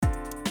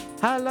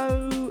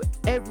Hello,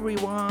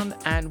 everyone,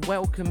 and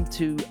welcome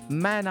to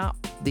Man Up,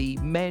 the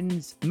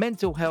men's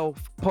mental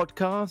health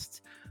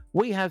podcast.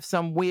 We have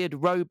some weird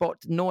robot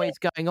noise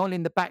going on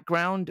in the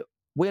background.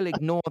 We'll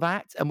ignore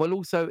that, and we'll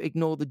also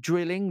ignore the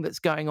drilling that's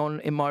going on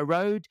in my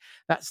road.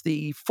 That's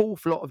the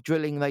fourth lot of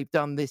drilling they've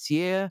done this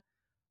year.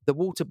 The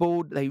water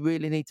board, they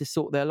really need to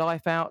sort their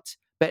life out.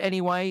 But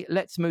anyway,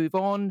 let's move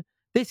on.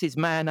 This is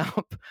Man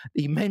Up,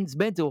 the men's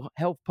mental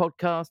health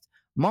podcast.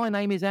 My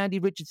name is Andy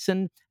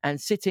Richardson, and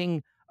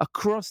sitting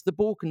across the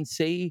Balkan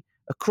Sea,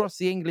 across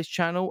the English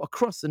Channel,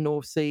 across the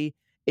North Sea,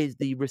 is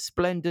the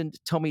resplendent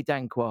Tommy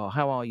Danquah.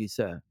 How are you,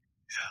 sir?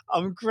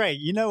 I'm great.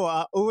 You know what?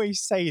 I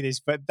always say this,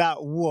 but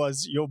that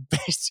was your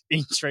best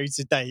intro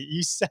today.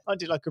 You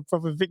sounded like a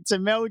proper Victor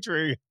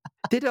Meldrew.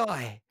 Did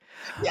I?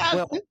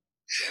 Yeah.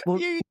 Well,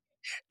 You,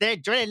 they're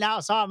drilling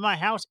outside my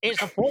house.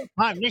 It's the fourth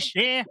time this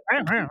year.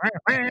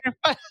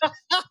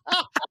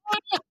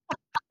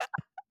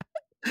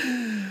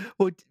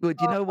 well, you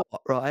know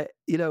what, right?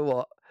 You know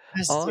what?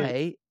 That's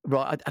it.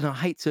 And I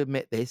hate to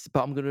admit this,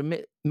 but I'm going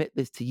to admit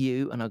this to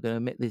you, and I'm going to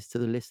admit this to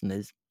the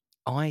listeners.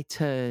 I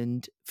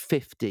turned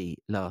 50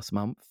 last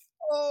month.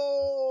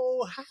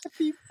 Oh,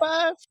 happy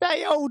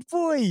birthday, old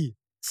boy.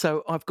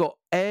 So I've got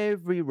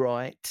every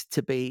right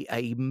to be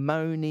a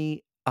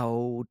moany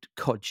old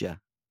codger.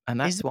 And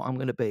that's what I'm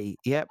going to be.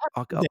 Yep.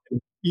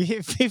 You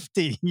hit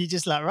 50 and you're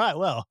just like, right,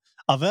 well,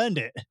 I've earned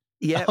it.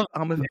 Yep.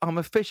 I'm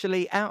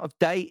officially out of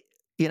date.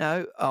 You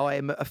know,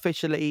 I'm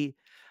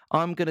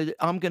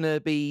gonna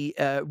be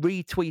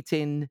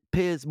retweeting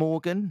Piers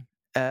Morgan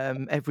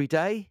every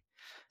day.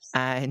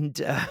 And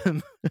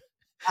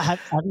Have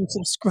you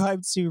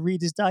subscribed to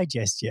Reader's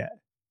Digest yet?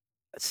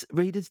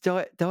 Reader's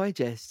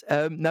Digest.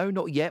 No,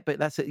 not yet,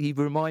 but you've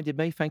reminded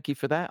me. Thank you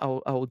for that.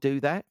 I will do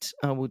that.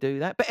 I will do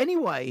that. But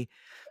anyway,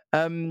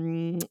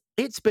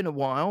 it's been a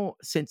while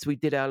since we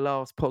did our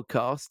last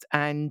podcast,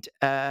 and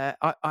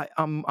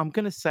I'm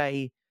going to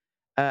say,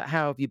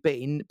 how have you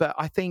been? But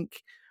I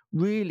think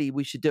really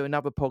we should do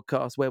another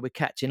podcast where we're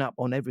catching up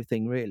on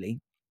everything.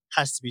 Really,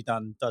 Has to be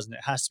done, doesn't it?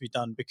 Has to be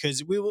done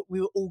because we were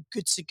all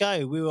good to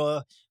go. We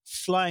were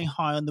flying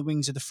high on the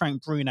wings of the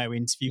Frank Bruno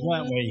interview,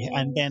 weren't we?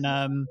 And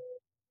then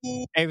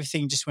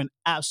everything just went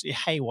absolutely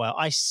haywire.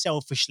 I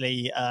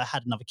selfishly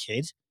had another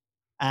kid,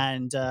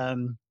 and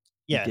you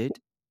yeah, did.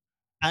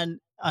 and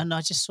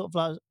I just sort of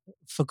like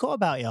forgot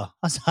about you. I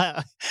was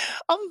like,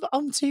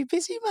 I'm too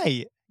busy,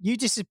 mate. You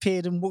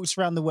disappeared and walked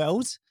around the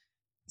world.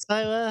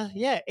 So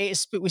yeah,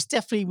 it was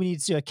definitely we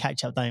need to do a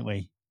catch up, don't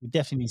we? We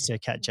definitely need to do a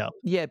catch up.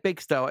 Yeah, big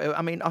start.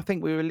 I mean, I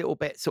think we were a little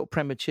bit sort of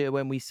premature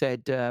when we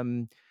said,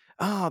 the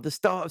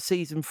start of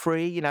season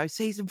 3,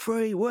 season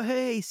 3,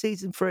 woohoo,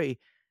 season 3.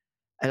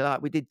 And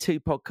like we did 2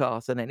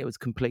 podcasts and then it was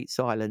complete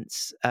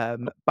silence.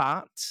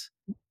 But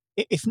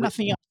If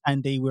nothing else,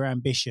 Andy, we're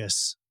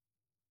ambitious.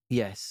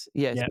 yes,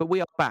 Yeah. but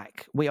we are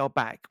back. We are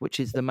back, which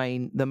is the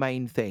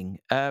main thing.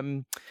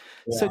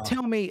 So Yeah.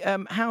 tell me,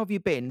 how have you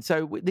been?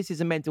 So this is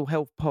a mental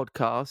health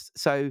podcast.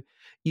 So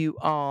you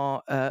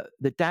are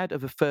the dad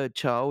of a third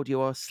child.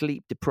 You are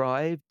sleep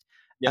deprived.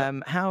 Yeah.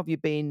 How have you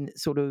been?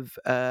 Sort of.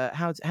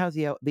 How's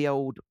the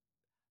old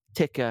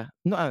ticker?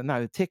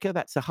 No, ticker.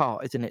 That's a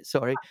heart, isn't it?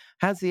 Sorry.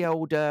 How's the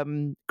old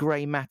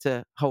grey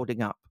matter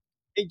holding up?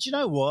 Do you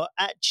know what?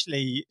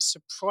 Actually,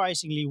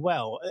 surprisingly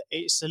well.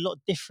 It's a lot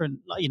different.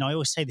 Like, I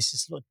always say this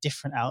is a lot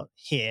different out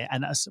here,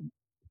 and that's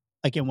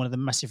again one of the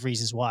massive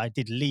reasons why I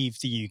did leave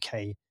the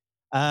UK.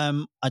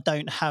 I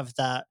don't have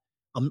that.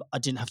 I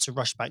didn't have to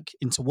rush back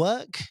into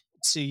work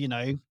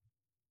to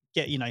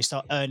get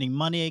start earning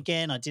money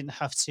again. I didn't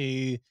have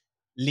to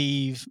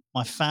leave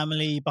my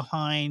family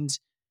behind.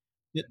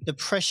 The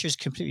pressure is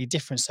completely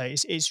different. So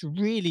it's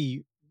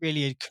really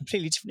really a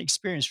completely different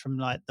experience from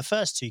like the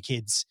first 2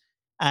 kids,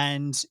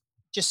 and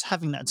just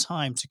having that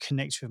time to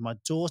connect with my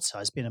daughter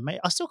has been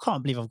amazing. I still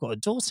can't believe I've got a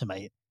daughter,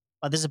 mate.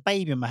 Like there's a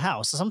baby in my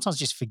house. I sometimes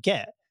just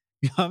forget.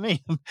 You know what I mean?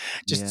 I'm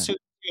Yeah. just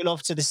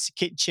off to the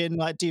kitchen,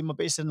 like doing my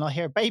bits, and I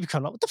hear a baby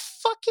crying. Like, what the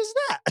fuck is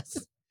that?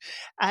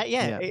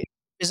 Yeah, Yeah. it's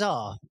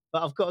bizarre.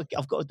 But I've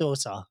got a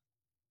daughter.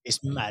 It's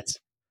mad.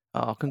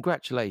 Oh,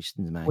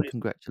 congratulations, man! Thank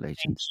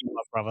Congratulations. you,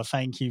 my brother.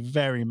 Thank you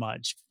very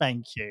much.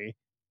 Thank you.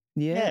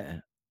 Yeah, Yeah.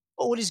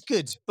 all is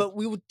good. But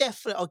we will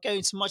definitely, I'll go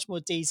into much more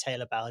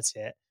detail about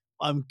it.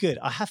 I'm good.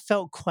 I have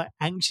felt quite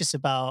anxious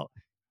about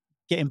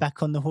getting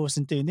back on the horse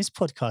and doing this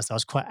podcast. I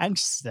was quite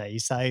anxious today.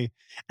 So, and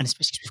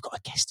especially because we've got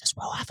a guest as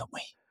well, haven't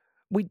we?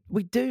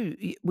 We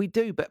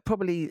do, but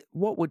probably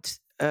what would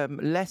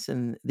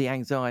lessen the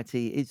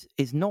anxiety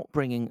is not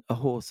bringing a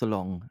horse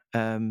along.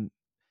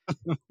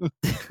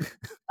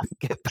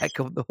 Get back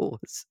on the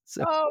horse.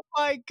 So, Oh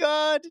my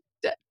God.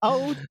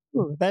 Old.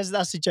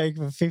 That's a joke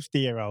of a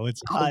 50-year-old.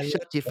 oh,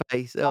 shut your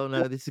face! Oh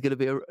no, this is going to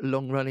be a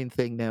long running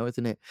thing now,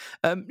 isn't it?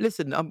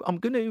 Listen, I'm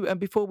going to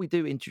before we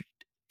do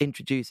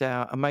introduce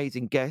our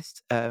amazing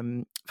guest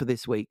for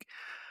this week.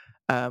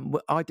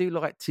 I do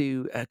like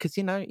to, because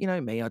you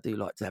know me, I do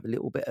like to have a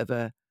little bit of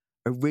a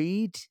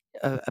read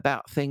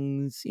about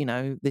things,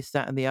 this,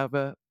 that, and the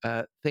other,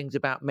 things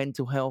about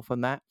mental health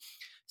and that.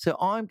 So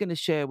I'm going to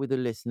share with the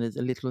listeners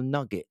a little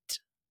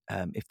nugget,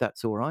 if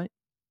that's all right.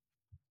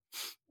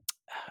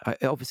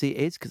 Obviously,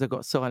 it is because I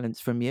got silence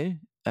from you.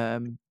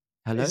 Hello?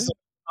 I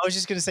was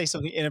just going to say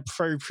something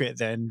inappropriate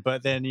then,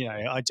 but then,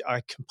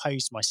 I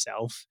composed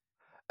myself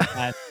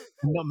and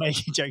I'm not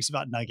making jokes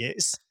about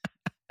nuggets.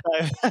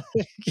 So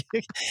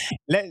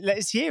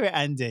let's hear it,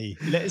 Andy.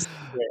 Let's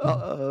hear it.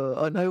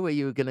 I know where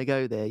you were going to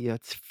go there. You're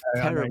I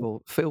know.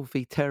 terrible,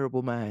 filthy,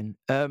 terrible man.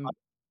 I know.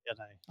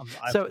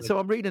 I So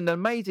I'm reading an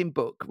amazing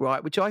book,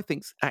 right, which I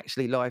think's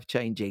actually life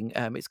changing.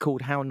 It's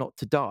called How Not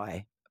to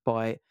Die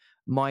by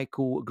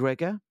Michael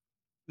Greger.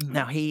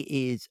 Now he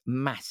is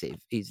massive.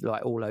 He's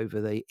like all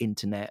over the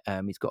internet.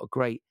 He's got a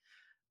great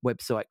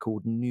website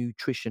called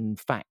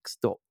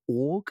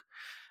nutritionfacts.org.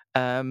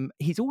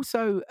 He's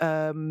also,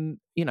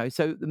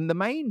 so the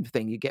main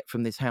thing you get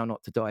from this How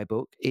Not to Die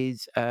book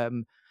is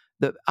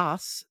that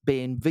us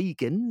being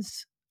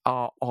vegans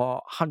are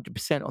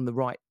 100% on the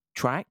right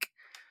track.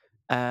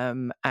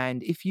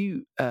 And if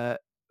you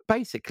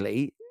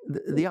basically,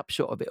 the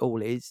upshot of it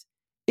all is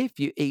if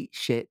you eat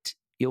shit,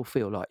 you'll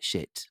feel like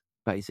shit,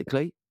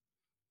 basically.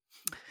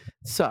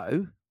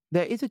 So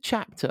there is a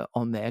chapter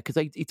on there because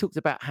he talks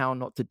about how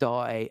not to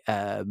die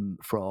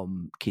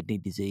from kidney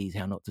disease,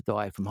 how not to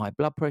die from high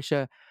blood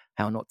pressure,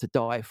 how not to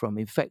die from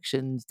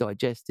infections,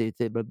 digestive,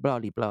 blah, blah,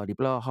 blah, blah,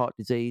 blah, heart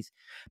disease.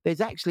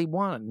 There's actually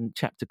one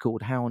chapter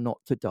called How Not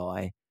to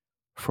Die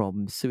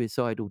from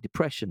Suicidal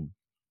Depression.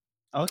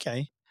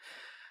 Okay.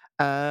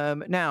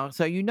 Now,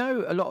 so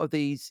a lot of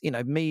these,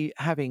 me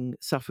having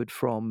suffered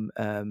from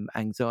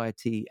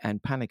anxiety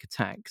and panic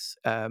attacks,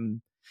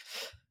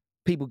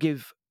 people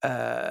give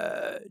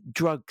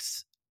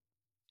drugs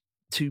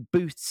to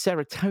boost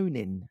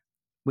serotonin,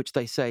 which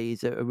they say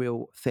is a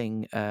real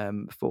thing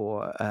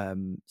for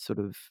sort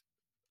of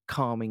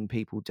calming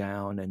people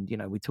down. And,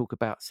 we talk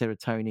about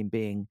serotonin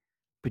being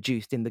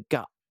produced in the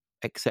gut,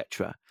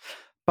 etc.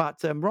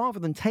 But rather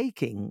than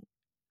taking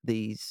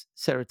these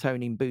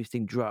serotonin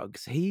boosting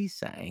drugs, he's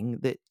saying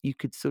that you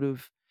could sort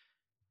of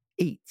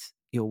eat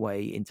your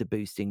way into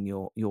boosting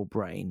your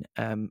brain.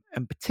 And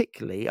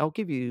particularly, I'll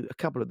give you a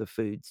couple of the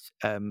foods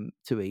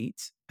to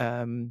eat.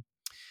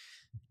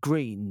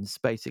 Greens,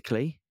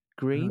 basically.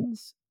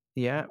 Greens.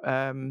 Yeah.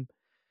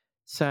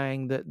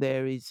 Saying that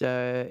there is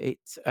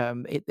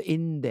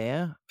in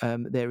there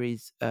there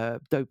is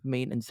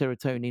dopamine and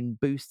serotonin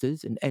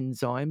boosters and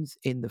enzymes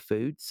in the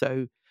food.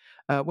 So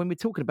when we're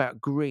talking about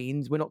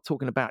greens, we're not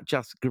talking about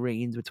just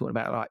greens. We're talking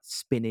about like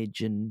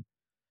spinach and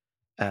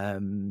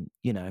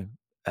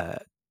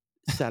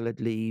salad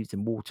leaves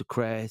and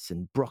watercress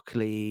and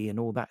broccoli and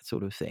all that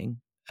sort of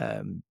thing.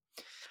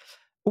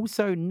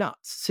 Also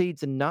nuts,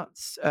 seeds and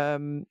nuts.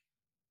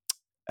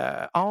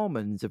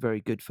 Almonds are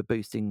very good for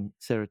boosting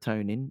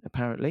serotonin,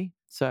 apparently.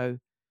 So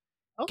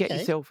get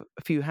yourself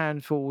a few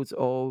handfuls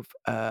of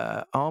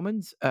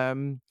almonds.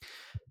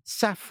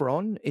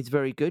 Saffron is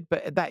very good,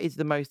 but that is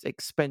the most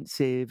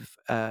expensive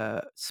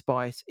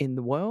spice in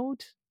the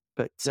world.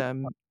 But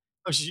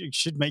it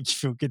should make you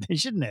feel good,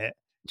 shouldn't it?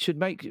 Should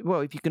make,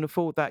 well, if you can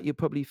afford that, you're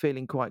probably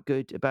feeling quite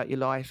good about your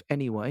life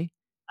anyway.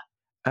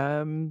 Do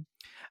you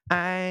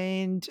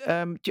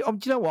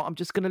know what? I'm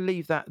just going to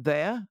leave that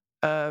there.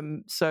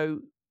 So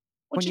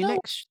when you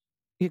next,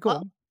 you go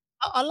on.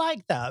 I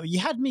like that. You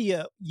had me.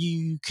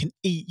 You can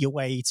eat your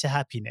way to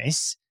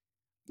happiness.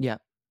 Yeah.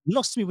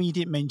 Lost me when you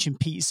didn't mention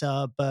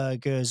pizza,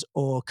 burgers,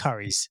 or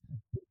curries.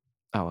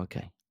 Oh,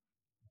 okay.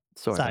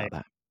 Sorry about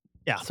that.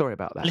 Yeah. Sorry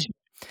about that.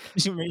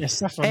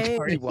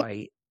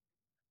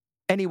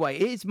 Anyway,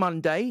 it is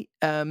Monday.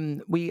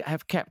 We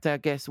have kept our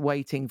guest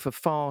waiting for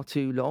far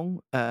too long.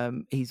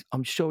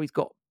 I'm sure he's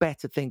got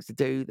better things to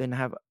do than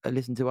have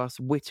listen to us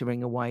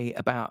whittering away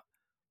about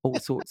all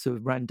sorts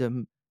of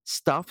random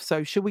stuff.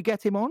 So should we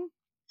get him on?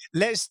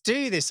 Let's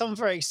do this. I'm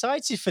very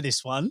excited for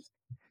this one.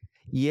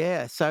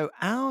 Yeah. So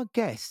our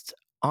guest,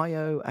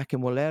 Ayo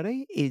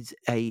Akinwolere, is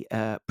a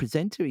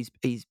presenter.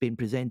 He's been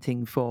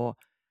presenting for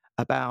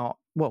for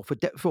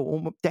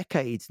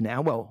decades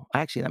now. Well,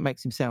 actually, that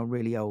makes him sound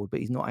really old,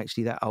 but he's not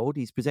actually that old.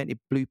 He's presented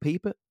Blue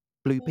Peter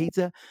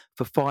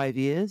for 5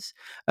 years.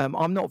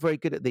 I'm not very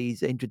good at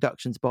these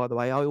introductions, by the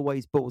way. I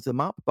always balls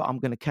them up, but I'm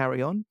going to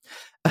carry on.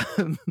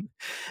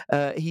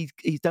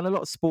 He's done a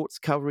lot of sports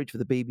coverage for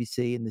the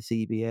BBC and the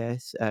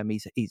CBS.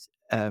 He's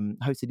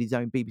hosted his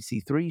own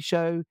BBC Three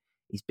show.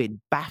 He's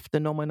been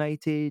BAFTA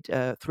nominated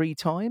 3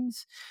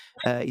 times.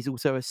 He's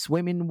also a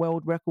swimming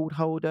world record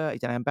holder.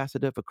 He's an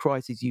ambassador for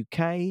Crisis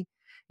UK.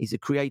 He's a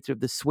creator of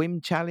the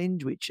Swim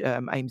Challenge, which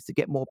aims to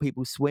get more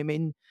people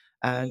swimming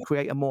and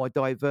create a more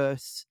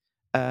diverse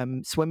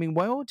swimming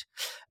world.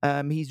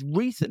 He's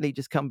recently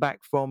just come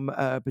back from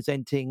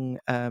presenting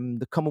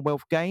the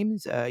Commonwealth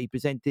Games. He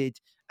presented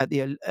at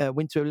the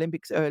Winter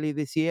Olympics earlier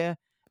this year,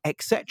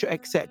 etc.,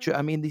 etc.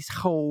 I mean, this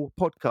whole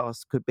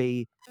podcast could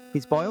be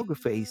his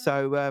biography.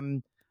 So,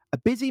 a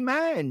busy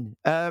man.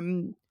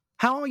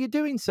 How are you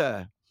doing,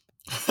 sir?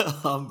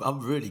 I'm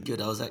really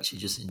good. I was actually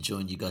just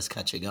enjoying you guys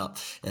catching up.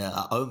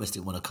 I almost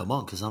didn't want to come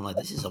on because I'm like,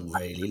 this is a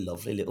really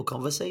lovely little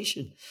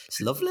conversation.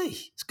 It's lovely.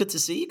 It's good to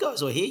see you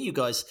guys or hear you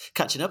guys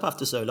catching up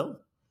after so long.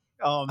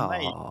 Oh,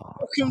 mate, Oh,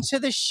 welcome to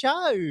the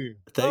show.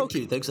 Thank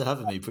Welcome. you. Thanks for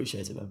having me.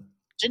 Appreciate it, man.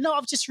 Do you know what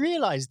I've just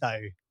realised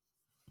though?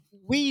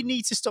 We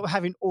need to stop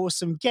having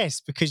awesome guests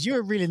because you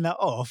were reeling that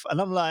off, and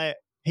I'm like,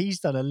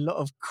 he's done a lot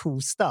of cool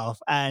stuff.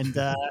 And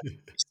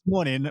this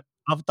morning,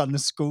 I've done the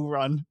school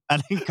run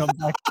and then come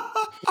back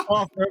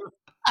after.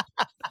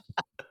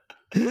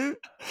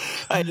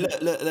 Hey,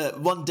 look,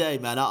 one day,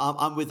 man.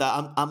 I'm with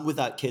that. I'm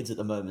without kids at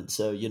the moment,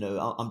 so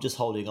I'm just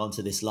holding on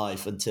to this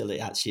life until it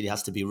actually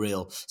has to be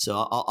real.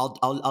 So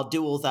I'll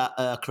do all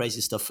that crazy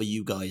stuff for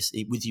you guys,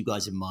 with you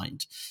guys in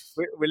mind.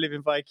 We're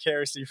living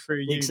vicariously through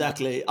you now.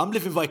 Exactly. I'm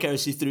living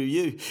vicariously through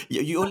you.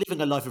 You're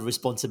living a life of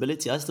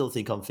responsibility. I still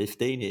think I'm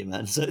 15 here,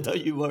 man. So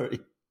don't you worry.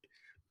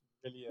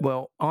 Brilliant.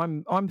 well,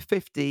 I'm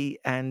 50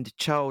 and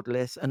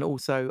childless, and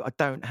also I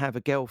don't have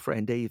a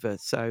girlfriend either.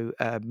 So,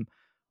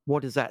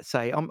 what does that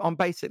say? I'm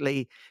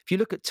basically, if you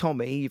look at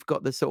Tommy, you've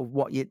got the sort of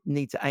what you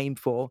need to aim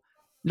for.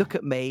 Look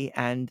at me,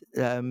 and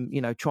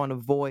trying to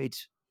avoid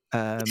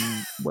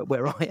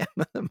where I am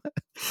at the moment.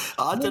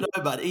 I don't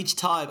know, man. Each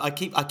time I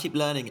keep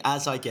learning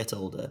as I get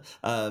older.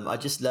 I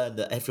just learned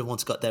that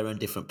everyone's got their own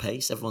different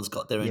pace. Everyone's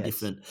got their own Yes.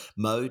 different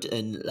mode,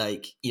 and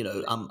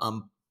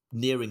I'm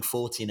nearing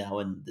 40 now,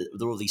 and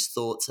there are all these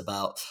thoughts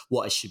about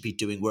what I should be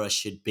doing, where I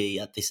should be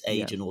at this Yeah.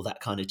 age, and all that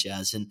kind of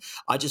jazz. And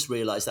I just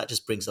realized that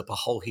just brings up a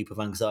whole heap of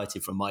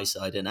anxiety from my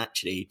side. And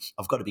actually,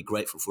 I've got to be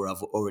grateful for where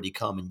I've already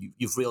come. And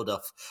you've reeled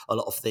off a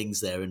lot of things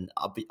there. And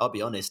I'll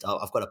be honest,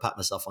 I've got to pat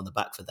myself on the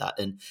back for that.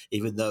 And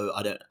even though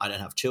I don't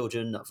have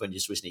children, I've only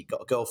just recently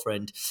got a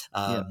girlfriend.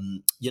 Yeah.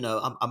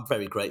 I'm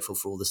very grateful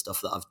for all the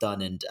stuff that I've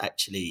done, and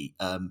actually,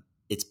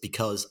 it's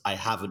because I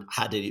haven't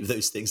had any of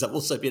those things. I've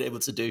also been able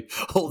to do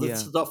all the Yeah.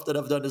 stuff that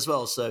I've done as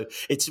well. So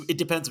it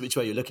depends which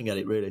way you're looking at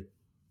it, really.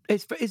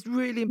 It's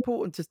really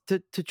important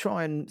to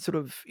try and sort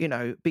of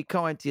be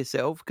kind to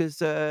yourself,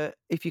 because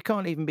if you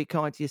can't even be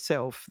kind to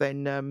yourself,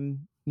 then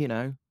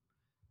no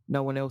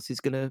one else is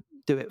going to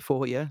do it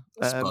for you.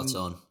 Spot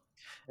on.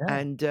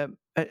 Yeah.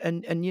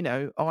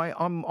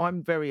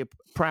 I'm very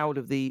proud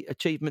of the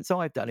achievements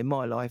I've done in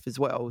my life as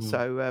well.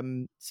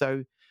 Mm.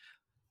 So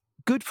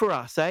good for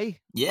us, eh?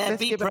 Yeah,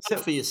 Let's be give proud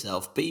ourselves. for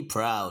yourself. Be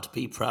proud.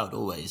 Be proud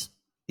always.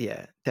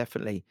 Yeah,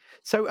 definitely.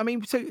 So I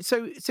mean, so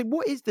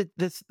what is the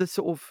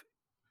sort of,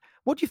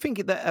 what do you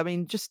think that, I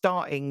mean, just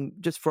starting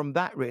just from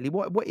that, really,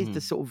 what is the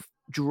Mm. sort of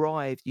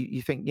drive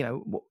you think,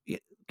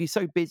 you're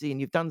so busy and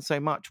you've done so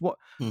much. What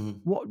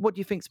Mhm. what what do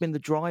you think's been the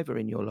driver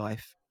in your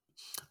life?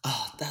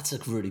 Oh, that's a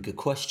really good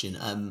question.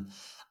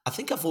 I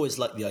think I've always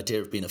liked the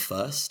idea of being a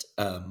first.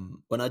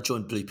 When I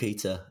joined Blue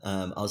Peter,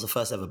 I was the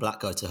first ever black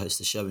guy to host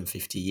the show in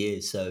 50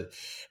 years. So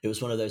it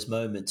was one of those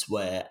moments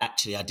where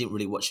actually I didn't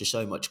really watch the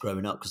show much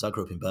growing up because I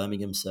grew up in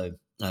Birmingham. So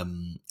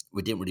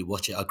we didn't really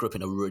watch it. I grew up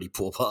in a really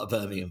poor part of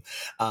Birmingham.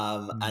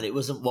 Mm. And it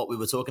wasn't what we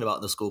were talking about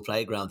in the school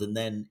playground. And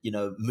then,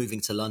 moving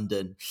to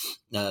London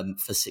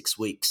for 6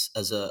 weeks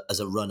as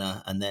a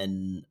runner, and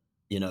then,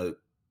 you know,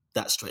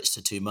 that stretched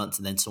to 2 months,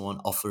 and then someone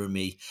offering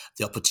me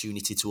the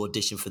opportunity to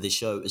audition for this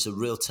show is a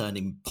real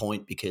turning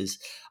point, because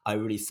I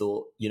really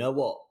thought, you know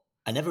what?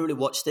 I never really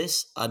watched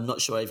this. I'm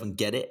not sure I even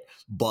get it,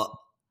 but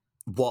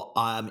what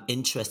I'm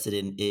interested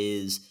in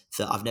is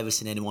that I've never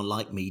seen anyone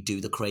like me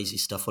do the crazy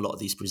stuff a lot of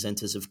these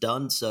presenters have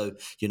done. So,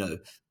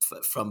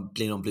 from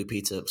being on Blue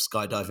Peter,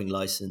 skydiving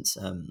license,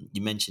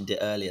 you mentioned it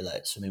earlier,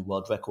 like swimming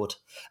world record.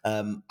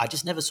 I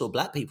just never saw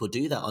black people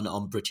do that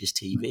on British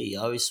TV.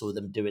 I always saw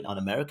them do it on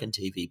American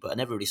TV, but I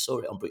never really saw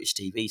it on British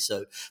TV.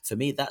 So for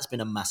me, that's been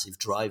a massive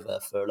driver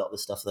for a lot of the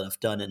stuff that I've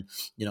done. And,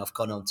 I've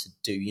gone on to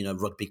do,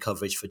 rugby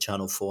coverage for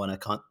Channel 4, and I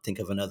can't think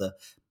of another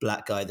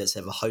black guy that's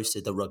ever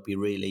hosted the rugby,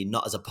 really,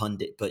 not as a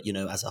pundit, but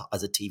as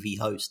a TV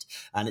host.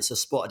 And it's a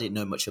sport I didn't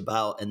know much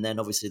about. And then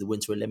obviously the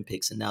Winter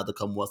Olympics and now the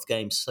Commonwealth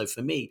Games. So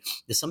for me,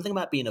 there's something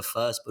about being a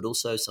first, but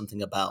also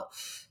something about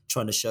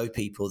trying to show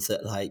people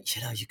that, like,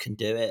 you can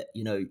do it.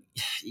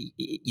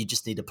 You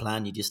just need a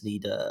plan. You just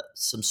need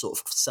some sort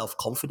of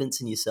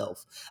self-confidence in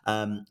yourself.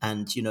 And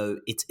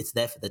it's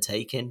there for the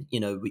taking.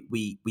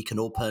 We can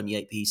all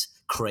permeate these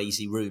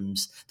crazy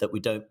rooms that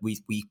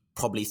we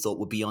probably thought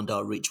were beyond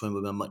our reach when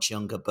we were much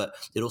younger, but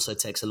it also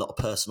takes a lot of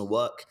personal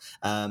work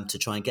to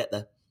try and get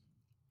there.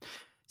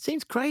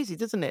 Seems crazy,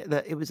 doesn't it,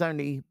 that it was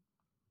only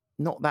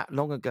not that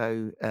long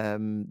ago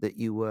that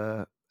you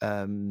were,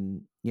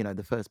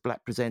 the first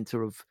black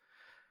presenter of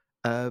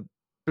uh,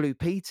 Blue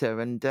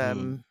Peter, and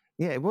Mm.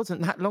 yeah, it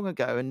wasn't that long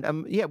ago,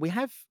 and yeah, we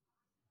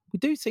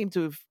do seem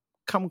to have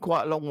come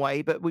quite a long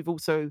way, but we've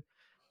also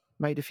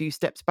made a few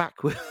steps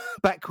backwards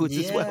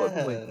as well,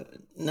 haven't we? Yeah,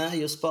 no,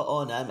 you're spot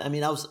on. I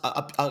mean, I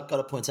got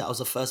to point out, I was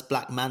the first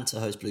black man to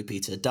host Blue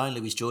Peter. Diane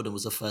Lewis Jordan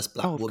was the first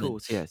black Oh, of woman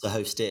course, to yes.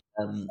 host it.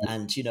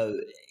 And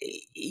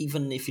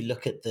even if you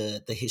look at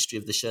the history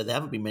of the show, there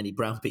haven't been many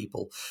brown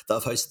people that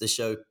have hosted the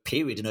show,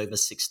 period, in over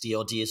 60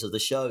 odd years of the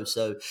show.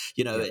 So,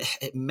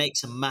 it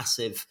makes a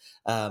massive,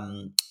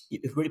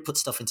 it really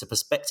puts stuff into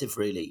perspective,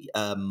 really,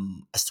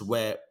 as to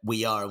where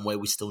we are and where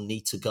we still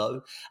need to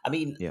go. I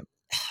mean,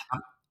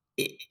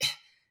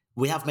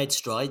 we have made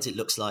strides, it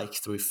looks like,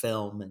 through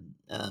film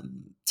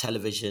and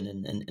television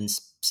and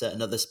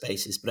certain other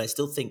spaces, but I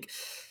still think,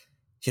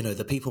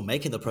 the people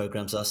making the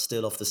programs are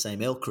still off the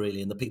same ilk,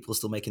 really, and the people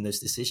still making those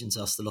decisions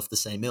are still off the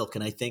same ilk.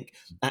 And I think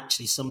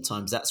actually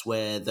sometimes that's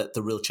where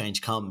the real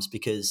change comes,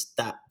 because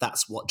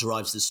that's what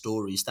drives the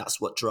stories. That's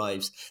what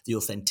drives the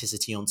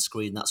authenticity on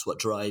screen. That's what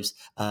drives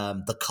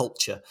the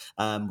culture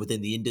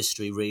within the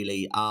industry,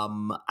 really.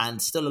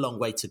 And still a long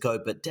way to go,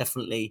 but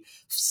definitely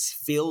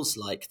feels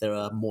like there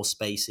are more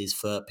spaces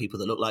for people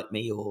that look like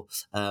me, or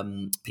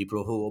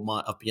people who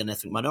might be an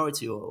ethnic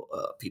minority, or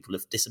people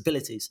with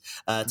disabilities,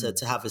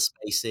 to have a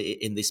space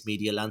in this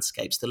media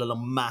landscape. Still a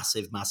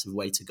massive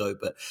way to go,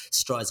 but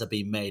strides are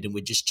being made, and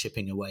we're just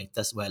chipping away.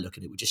 That's the way I look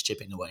at it. We're just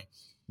chipping away.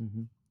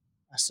 Mm-hmm.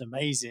 That's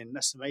amazing.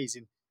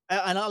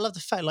 And I love the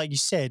fact, like you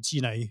said,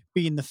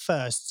 being the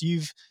first,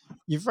 you've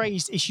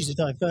raised issues of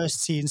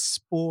diversity in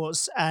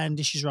sports and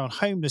issues around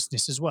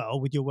homelessness as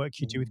well with your work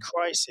you do with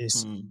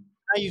Crisis.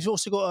 Now you've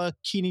also got a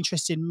keen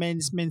interest in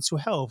men's mental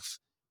health.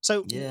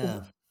 So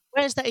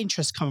where's that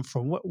interest come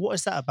from? What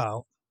is that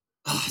about?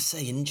 I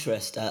say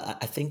interest. I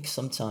think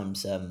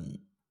sometimes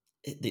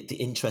the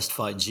interest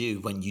finds you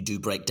when you do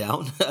break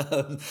down,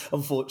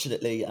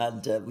 unfortunately.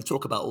 And we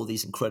talk about all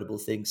these incredible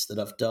things that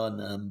I've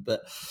done,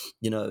 but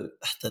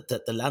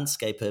the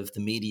landscape of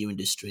the media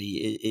industry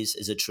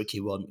is a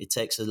tricky one. It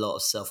takes a lot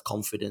of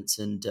self-confidence,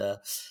 and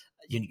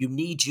you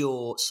need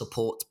your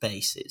support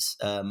bases,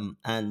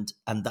 and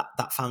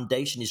that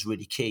foundation is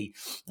really key.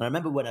 And I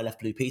remember when I left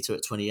Blue Peter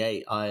at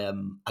 28, I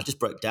just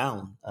broke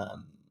down.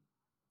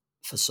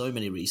 For so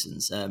many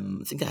reasons. I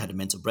think I had a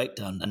mental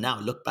breakdown, and now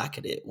I look back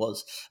at it, it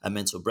was a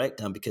mental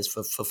breakdown, because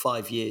for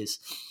 5 years,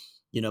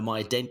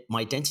 my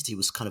identity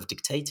was kind of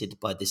dictated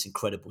by this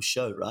incredible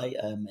show, right?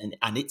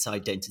 And its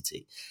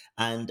identity.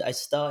 And I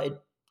started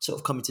sort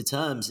of coming to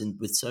terms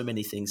with so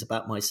many things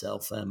about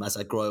myself as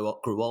I grew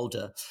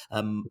older.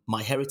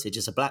 My heritage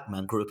as a black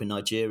man, grew up in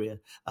Nigeria,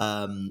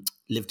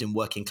 lived in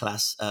working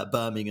class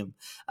Birmingham,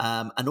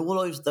 and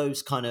all of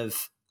those kind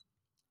of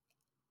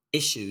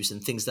issues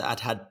and things that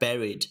I'd had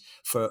buried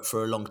for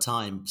a long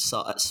time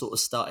sort of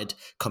started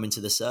coming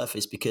to the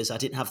surface, because I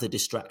didn't have the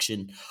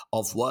distraction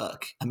of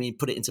work. I mean,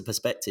 put it into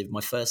perspective,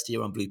 my first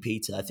year on Blue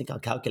Peter, I think I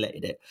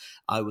calculated it,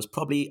 I was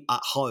probably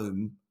at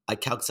home, I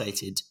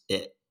calculated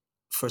it,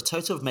 for a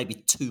total of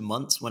maybe 2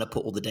 months when I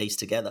put all the days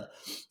together.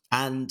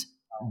 And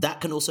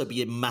that can also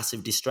be a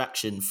massive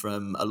distraction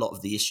from a lot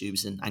of the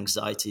issues and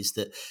anxieties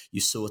that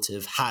you sort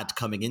of had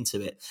coming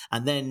into it.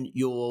 And then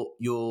you're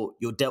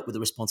dealt with the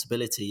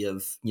responsibility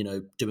of,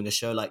 doing a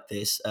show like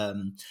this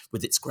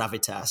with its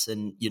gravitas,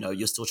 and,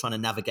 you're still trying to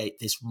navigate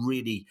this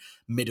really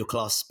middle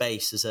class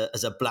space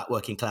as a black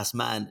working class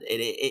man.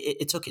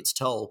 It took its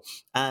toll.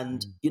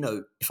 And,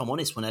 if I'm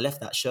honest, when I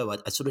left that show,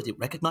 I sort of didn't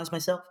recognize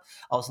myself.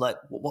 I was like,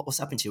 what's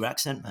happened to your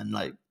accent, man?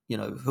 Like,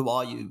 who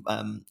are you?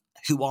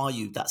 Who are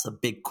you? That's a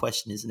big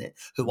question, isn't it?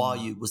 Who are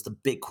you was the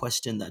big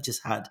question that I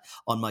just had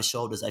on my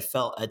shoulders. I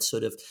felt I'd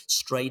sort of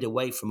strayed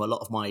away from a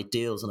lot of my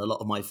ideals and a lot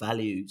of my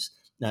values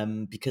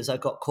because I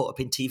got caught up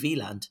in TV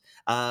land.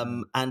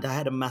 And I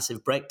had a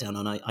massive breakdown,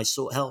 and I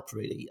sought help,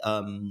 really,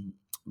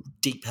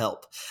 deep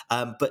help.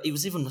 But it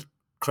was even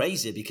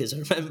crazier, because I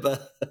remember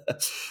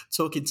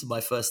talking to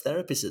my first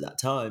therapist at that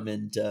time,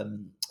 and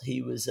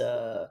he was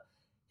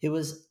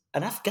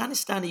an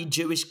Afghanistani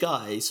Jewish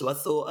guy. So I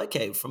thought,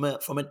 okay, from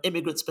an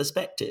immigrant's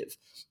perspective,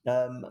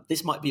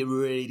 this might be a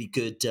really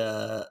good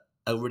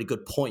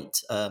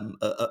point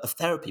of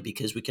therapy,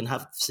 because we can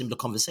have similar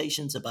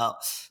conversations about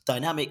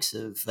dynamics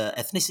of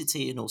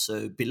ethnicity and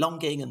also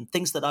belonging, and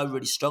things that I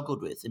really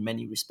struggled with in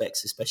many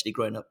respects, especially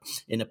growing up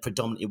in a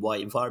predominantly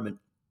white environment.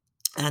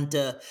 And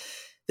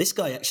this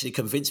guy actually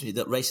convinced me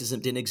that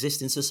racism didn't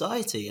exist in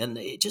society, and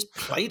it just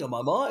played on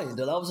my mind.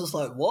 And I was just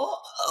like, what?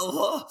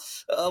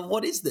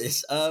 What is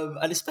this?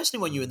 And especially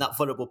when you're in that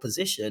vulnerable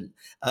position,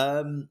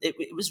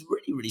 it was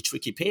really, really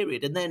tricky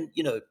period. And then,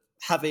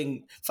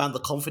 having found the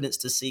confidence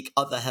to seek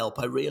other help,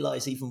 I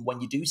realize even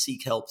when you do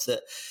seek help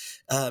that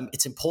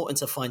it's important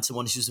to find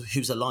someone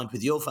who's aligned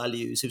with your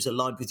values, who's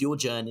aligned with your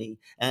journey,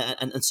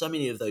 and so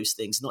many of those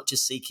things. Not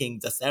just seeking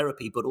the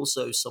therapy, but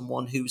also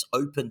someone who's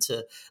open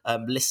to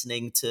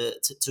listening to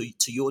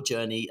your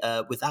journey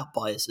without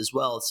bias as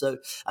well. So,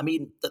 I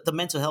mean, the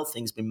mental health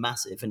thing's been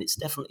massive, and it's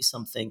definitely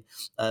something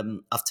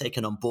I've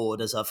taken on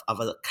board as I've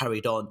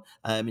carried on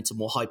into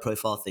more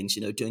high-profile things.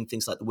 Doing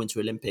things like the Winter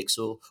Olympics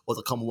or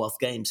the Commonwealth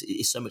Games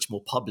is so much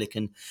more public,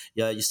 and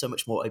you're so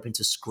much more open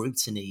to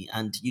scrutiny,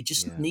 and you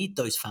just need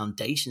those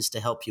foundations to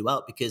help you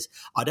out, because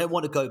I don't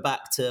want to go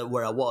back to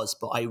where I was,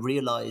 but I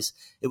realize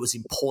it was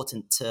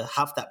important to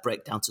have that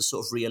breakdown to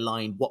sort of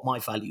realign what my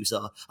values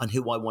are and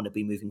who I want to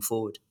be moving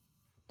forward.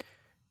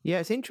 Yeah,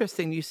 it's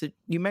interesting.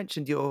 You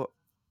mentioned your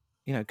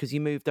you know, because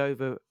you moved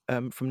over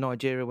from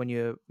Nigeria when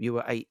you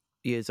were 8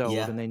 years old,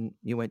 Yeah. and then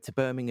you went to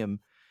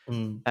Birmingham.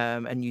 Mm.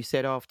 And you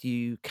said after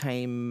you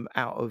came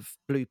out of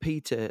Blue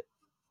Peter,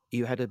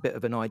 you had a bit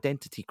of an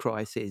identity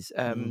crisis.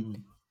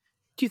 Mm.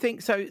 Do you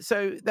think so?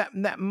 So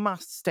that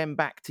must stem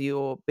back to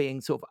your being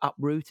sort of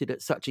uprooted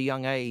at such a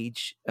young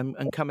age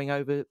and coming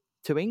over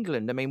to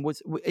England. I mean,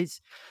 was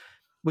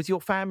your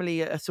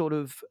family a sort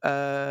of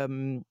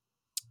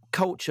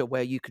culture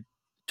where you could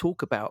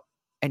talk about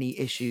any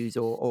issues,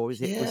 or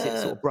was it Yeah.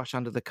 sort of brush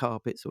under the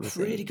carpet sort of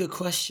thing? Really good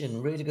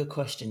question. Really good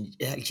question.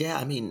 Yeah.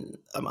 I mean,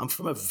 I'm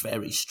from a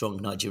very strong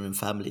Nigerian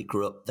family.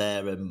 Grew up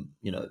there, and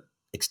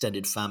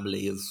extended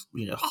family of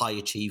high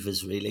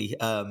achievers, really.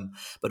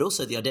 But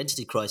also the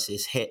identity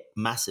crisis hit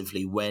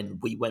massively when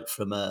we went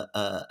from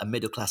a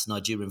middle class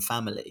Nigerian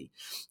family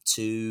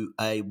to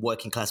a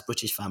working class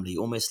British family.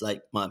 Almost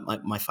like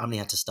my family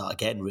had to start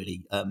again.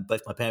 Really,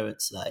 both my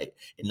parents, like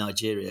in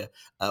Nigeria,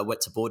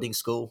 went to boarding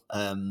school.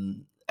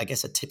 I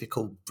guess a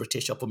typical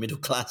British upper middle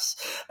class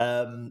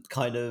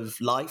kind of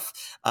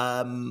life.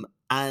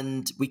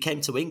 And we came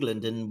to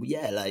England, and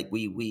like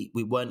we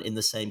weren't in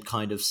the same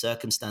kind of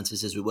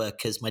circumstances as we were,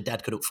 because my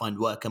dad couldn't find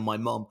work and my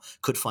mom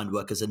could find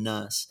work as a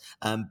nurse.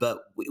 But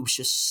it was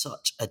just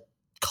such a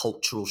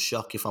cultural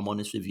shock, if I'm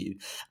honest with you.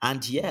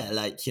 And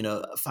like,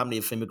 a family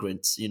of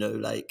immigrants,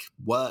 like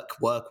work,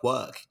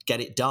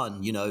 get it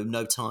done,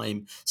 no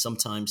time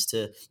sometimes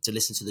to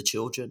listen to the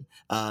children,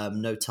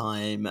 no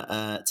time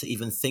to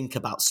even think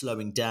about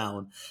slowing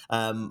down.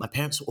 My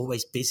parents were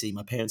always busy.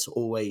 My parents were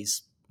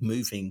always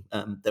moving.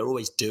 They're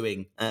always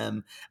doing.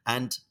 And,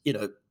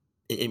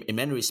 in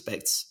many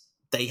respects,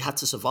 they had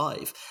to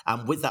survive,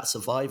 and with that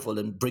survival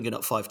and bringing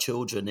up 5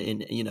 children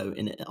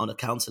on a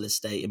council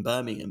estate in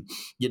Birmingham,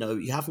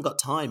 you haven't got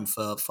time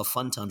for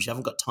fun times. You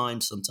haven't got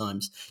time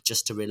sometimes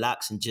just to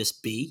relax and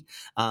just be.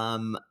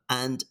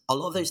 And a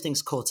lot of those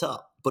things caught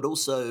up, but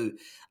also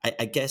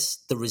I guess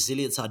the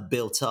resilience I'd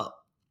built up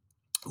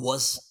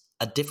was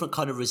a different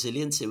kind of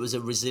resilience. It was a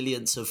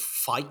resilience of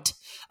fight,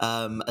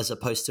 as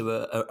opposed to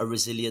a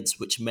resilience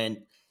which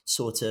meant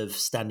sort of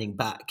standing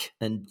back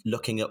and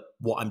looking at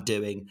what I'm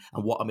doing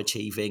and what I'm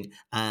achieving,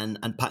 and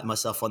patting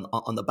myself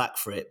on the back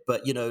for it.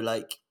 But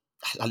like,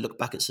 I look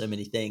back at so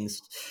many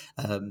things.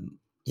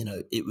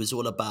 It was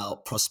all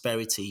about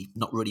prosperity,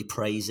 not really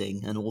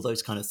praising and all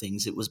those kind of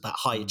things. It was about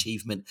high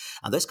achievement,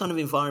 and those kind of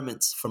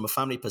environments from a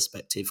family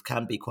perspective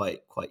can be quite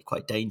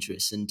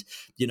dangerous. And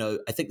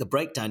I think the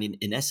breakdown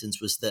in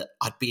essence was that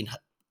I'd been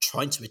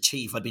trying to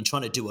achieve. I'd been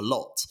trying to do a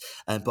lot,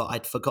 but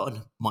I'd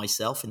forgotten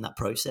myself in that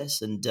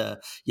process. And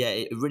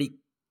it really,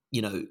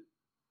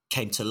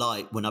 came to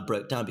light when I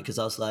broke down, because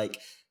I was like,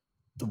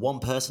 the one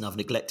person I've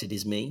neglected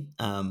is me,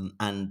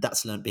 and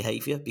that's learned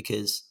behavior,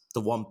 because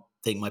the one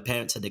thing my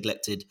parents had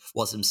neglected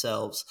was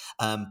themselves.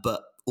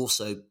 But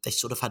also they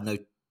sort of had no,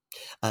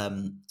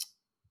 I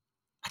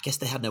guess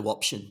they had no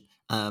option.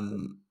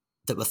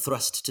 That were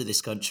thrust to this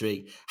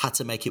country, had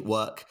to make it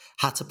work,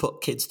 had to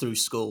put kids through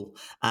school.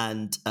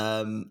 And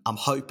I'm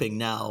hoping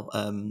now,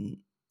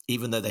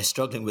 even though they're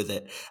struggling with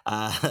it,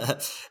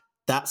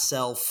 that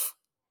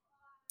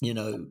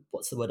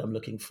what's the word I'm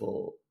looking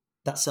for?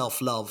 That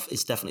self-love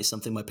is definitely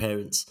something my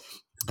parents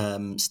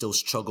still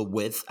struggle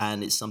with.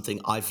 And it's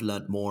something I've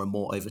learned more and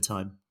more over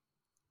time.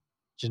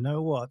 Do you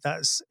know what?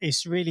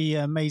 It's really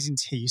amazing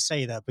to hear you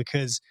say that,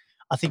 because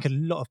I think a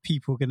lot of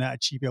people are going to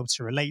actually be able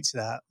to relate to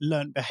that.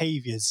 Learned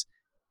behaviors.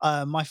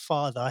 My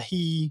father,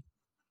 he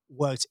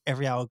worked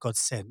every hour God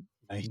sent.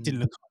 He didn't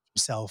look after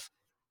himself.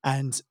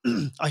 And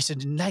I used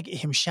to nag at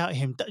him, shout at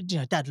him,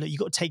 Dad, look, you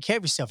got to take care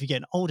of yourself. You're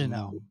getting older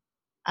now.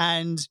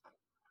 And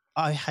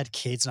I had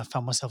kids, and I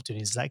found myself doing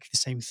exactly the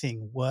same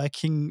thing,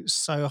 working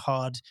so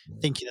hard,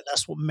 thinking that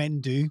that's what men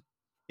do.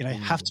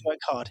 Have to work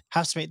hard,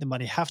 have to make the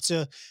money, have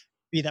to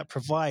be that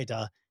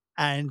provider,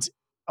 and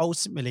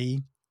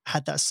ultimately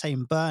had that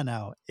same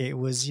burnout. It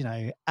was,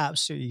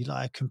 absolutely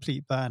like a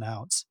complete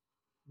burnout.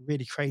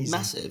 Really crazy.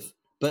 Massive.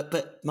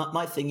 But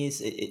my thing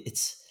is,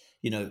 it's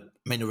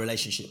I'm in a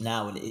relationship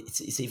now, and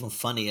it's even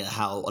funnier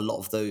how a lot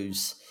of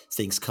those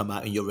things come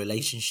out in your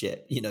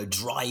relationship.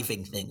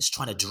 Driving things,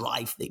 trying to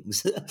drive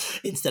things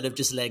instead of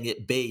just letting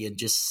it be and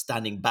just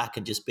standing back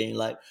and just being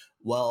like,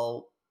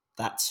 well,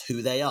 that's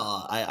who they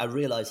are. I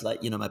realized,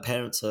 like, my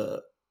parents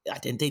are. I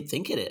didn't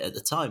think it at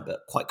the time, but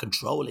quite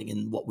controlling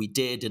in what we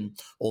did and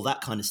all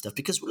that kind of stuff.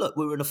 Because look,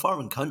 we were in a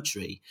foreign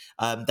country.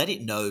 They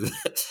didn't know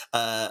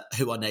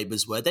who our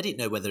neighbours were. They didn't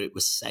know whether it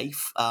was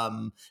safe.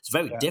 It's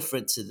very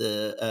different to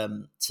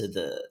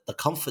the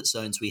comfort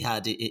zones we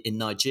had in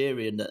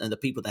Nigeria and the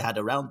people they had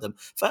around them.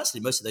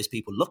 Firstly, most of those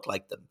people looked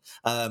like them.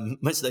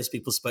 Most of those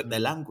people spoke their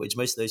language.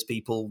 Most of those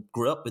people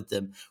grew up with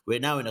them. We're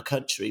now in a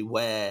country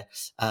where,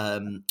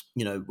 when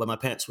my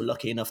parents were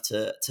lucky enough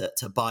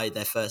to buy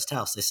their first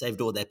house, they saved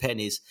all their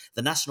pennies.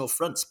 The National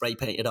Front spray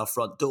painted our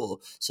front door.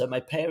 So my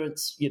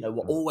parents,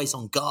 were always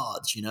on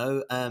guard,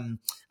 and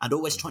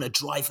always trying to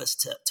drive us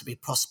to be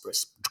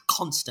prosperous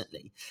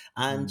constantly.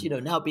 And,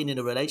 now being in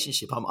a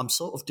relationship, I'm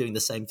sort of doing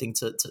the same thing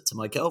to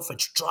my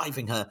girlfriend,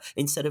 driving her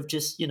instead of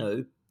just,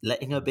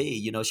 letting her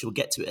be. She'll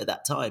get to it at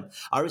that time.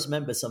 I always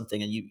remember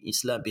something, and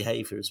it's learned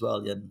behavior as well.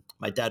 And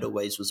my dad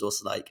always was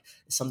also like,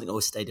 something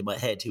always stayed in my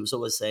head. He was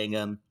always saying,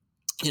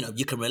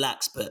 you can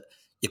relax, but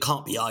you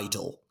can't be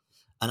idle.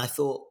 And I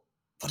thought,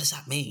 what does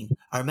that mean?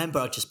 I remember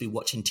I'd just be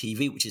watching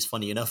TV, which is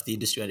funny enough, the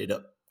industry I ended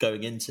up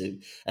going into,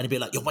 and it'd be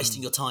like, you're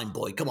wasting your time,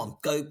 boy. Come on,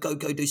 go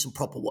do some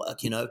proper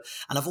work, And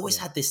I've always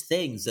had this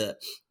thing that,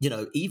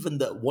 even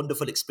the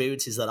wonderful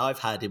experiences that I've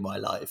had in my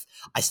life,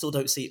 I still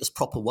don't see it as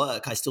proper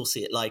work. I still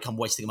see it like I'm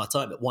wasting my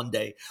time. But one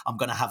day I'm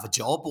going to have a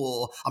job,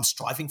 or I'm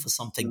striving for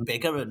something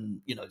bigger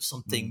and,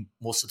 something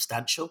more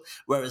substantial.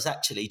 Whereas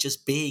actually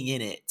just being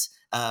in it,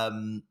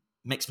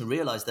 makes me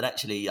realize that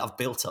actually I've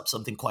built up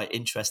something quite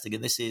interesting,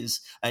 and this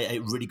is a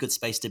really good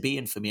space to be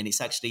in for me, and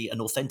it's actually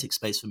an authentic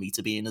space for me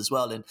to be in as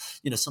well. And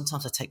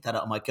sometimes I take that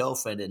out of my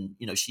girlfriend,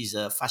 and she's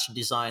a fashion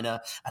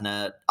designer and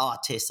an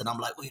artist, and I'm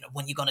like, well,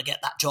 when are you going to get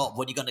that job,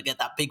 when are you going to get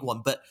that big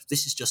one? But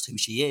this is just who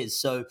she is.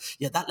 So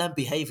yeah, that learned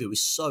behavior is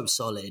so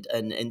solid,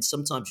 and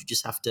sometimes you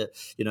just have to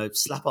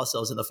slap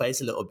ourselves in the face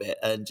a little bit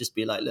and just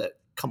be like, look,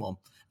 come on.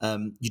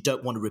 You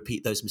don't want to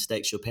repeat those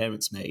mistakes your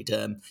parents made.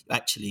 The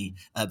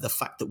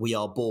fact that we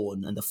are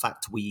born and the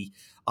fact we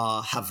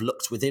have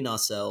looked within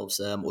ourselves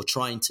or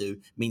trying to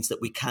means that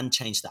we can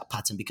change that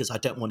pattern, because I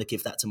don't want to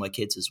give that to my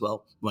kids as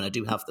well when I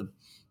do have them.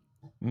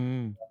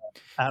 Mm.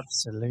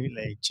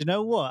 Absolutely. Do you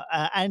know what,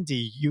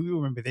 Andy, you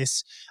remember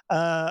this?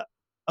 A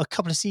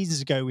couple of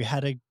seasons ago, we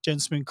had a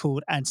gentleman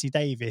called Anthony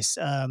Davis,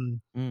 and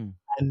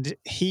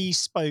he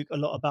spoke a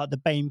lot about the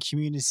BAME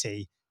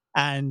community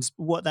and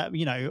what that,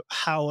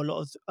 how a lot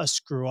of us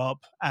grew up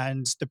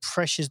and the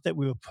pressures that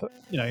we were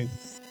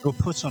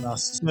put on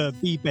us to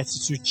be better,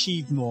 to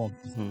achieve more,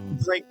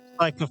 break the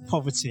cycle of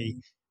poverty.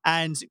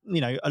 And,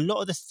 a lot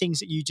of the things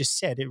that you just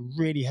said, it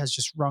really has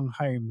just rung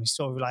home.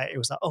 Sort of like, it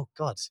was like, oh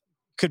God,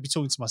 could be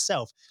talking to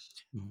myself.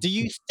 Do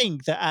you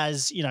think that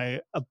as,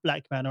 a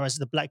black man or as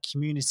the black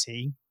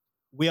community,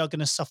 we are going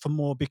to suffer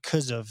more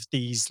because of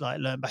these like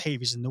learned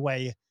behaviors and the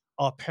way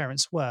our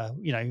parents were,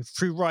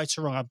 through right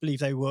or wrong? I believe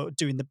they were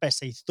doing the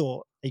best they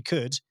thought they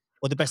could,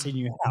 or the best they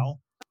knew how.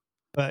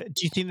 But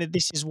do you think that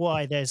this is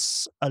why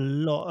there's a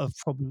lot of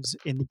problems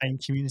in the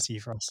BAME community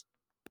for us?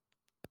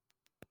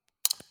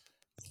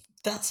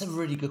 That's a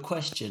really good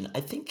question.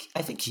 I think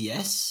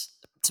yes,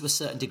 to a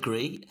certain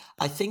degree.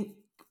 I think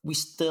we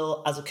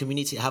still, as a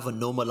community, haven't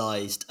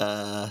normalized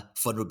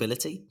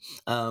vulnerability.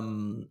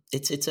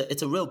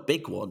 It's a real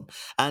big one.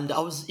 And I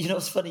was,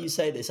 it's funny you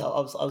say this. I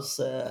was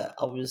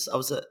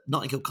at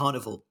Notting Hill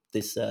Carnival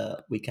this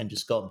weekend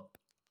just gone.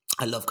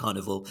 I love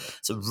Carnival.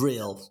 It's a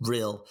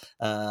real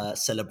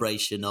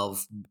celebration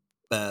of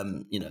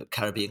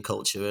Caribbean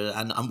culture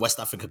and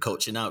West African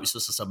culture now. It's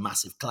just a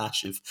massive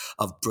clash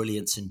of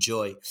brilliance and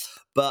joy.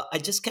 But I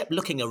just kept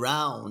looking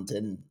around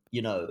and,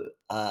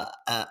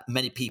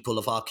 many people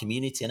of our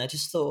community, and I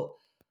just thought,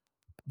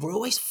 we're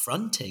always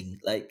fronting.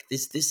 Like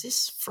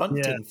this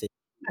fronting thing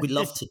we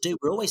love to do.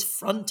 We're always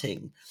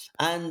fronting.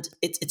 And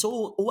it's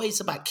always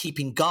about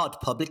keeping guard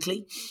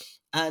publicly.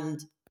 And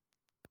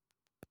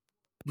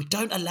we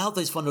don't allow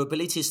those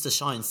vulnerabilities to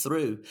shine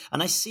through.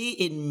 And I see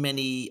in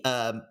many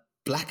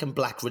black and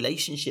black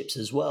relationships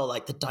as well,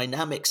 like the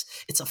dynamics,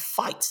 it's a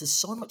fight. There's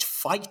so much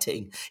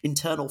fighting,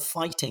 internal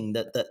fighting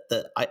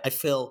that I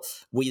feel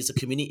we as a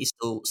community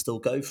still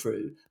go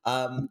through.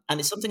 And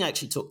it's something I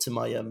actually talked to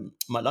my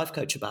my life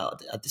coach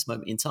about at this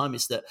moment in time,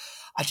 is that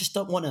I just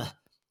don't want to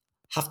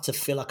have to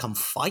feel like I'm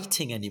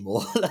fighting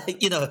anymore.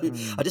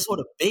 I just want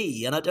to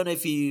be. And I don't know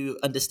if you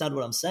understand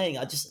what I'm saying.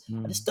 I just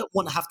don't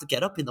want to have to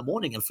get up in the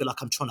morning and feel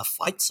like I'm trying to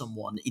fight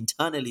someone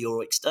internally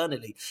or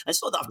externally. And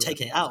it's not that I've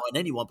taken it out on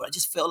anyone, but I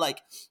just feel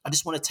like I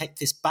just want to take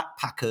this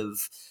backpack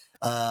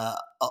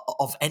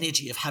of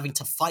energy of having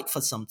to fight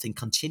for something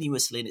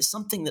continuously. And it's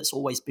something that's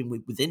always been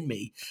within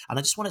me. And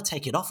I just want to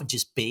take it off and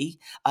just be.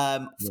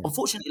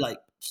 Unfortunately,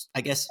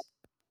 I guess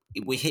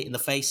we're hit in the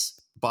face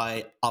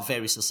by our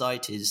various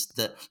societies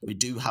that we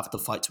do have to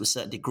fight to a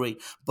certain degree.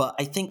 But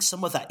I think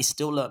some of that is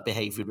still learned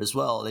behavior as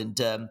well.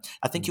 And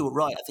I think you were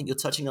right. I think you're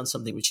touching on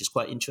something which is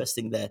quite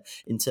interesting there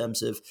in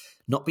terms of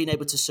not being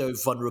able to show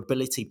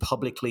vulnerability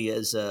publicly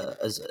as a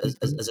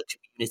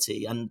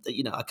community. And,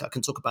 I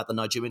can talk about the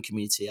Nigerian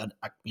community.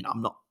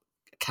 I'm not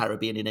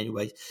Caribbean in any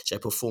way,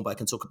 shape or form, but I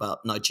can talk about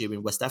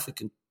Nigerian, West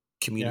African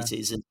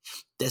communities, and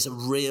there's a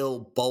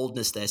real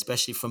boldness there,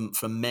 especially from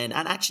men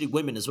and actually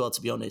women as well, to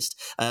be honest,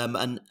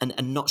 and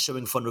not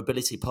showing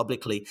vulnerability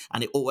publicly.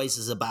 And it always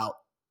is about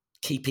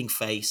keeping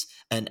face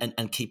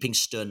and keeping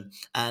stun,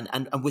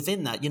 and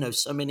within that,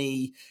 so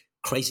many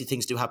crazy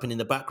things do happen in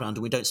the background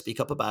and we don't speak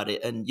up about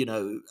it. And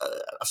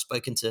I've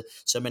spoken to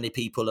so many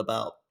people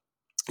about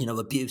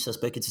abuse. I've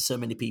spoken to so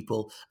many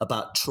people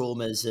about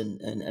traumas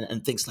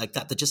and things like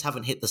that just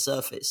haven't hit the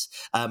surface.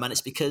 And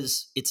it's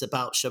because it's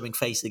about showing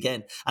face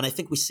again. And I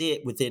think we see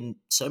it within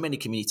so many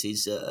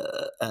communities,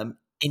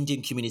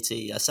 Indian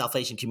community, South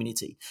Asian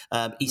community,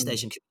 East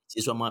Asian community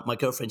as well. My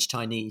girlfriend's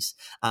Chinese.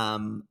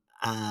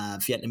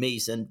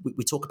 Vietnamese, and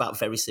we talk about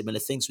very similar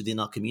things within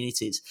our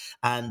communities.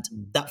 And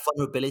that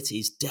vulnerability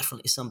is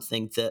definitely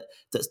something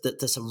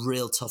that's a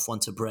real tough one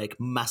to break,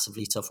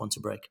 massively tough one to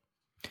break.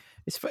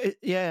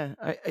 Yeah.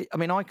 I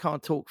mean, I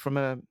can't talk from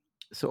a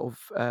sort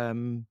of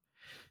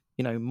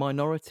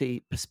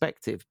minority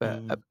perspective,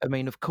 but I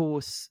mean, of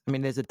course, I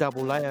mean, there's a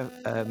double layer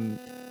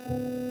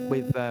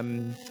with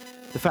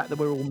the fact that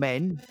we're all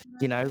men.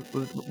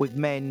 With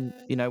men,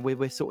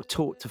 we're sort of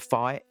taught to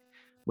fight.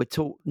 We're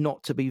taught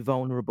not to be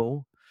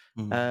vulnerable.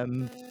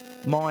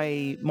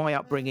 My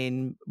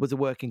upbringing was a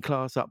working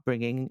class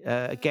upbringing.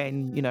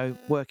 Again,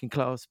 working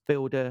class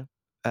builder,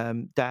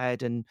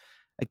 dad, and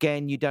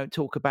again, you don't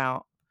talk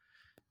about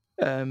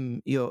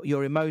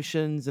your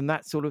emotions and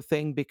that sort of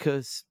thing,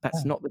 because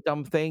that's not the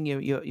dumb thing.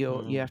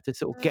 You have to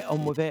sort of get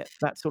on with it,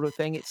 that sort of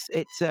thing. It's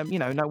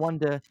no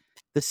wonder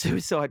the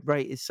suicide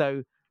rate is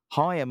so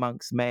high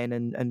amongst men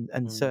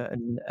and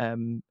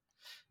certain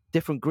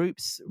different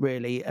groups,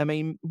 really. I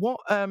mean, what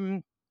I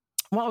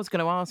was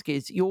going to ask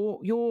is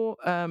your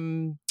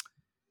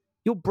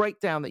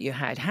breakdown that you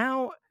had.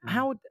 How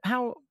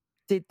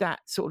did that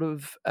sort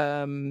of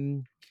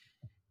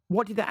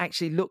what did that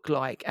actually look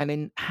like? And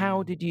then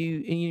how did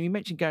you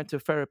mentioned going to a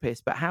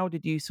therapist, but how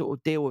did you sort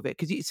of deal with it?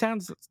 Because it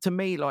sounds to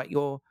me like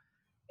you're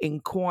in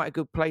quite a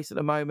good place at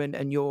the moment,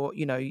 and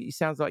it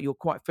sounds like you're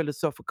quite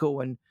philosophical,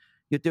 and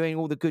you're doing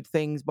all the good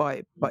things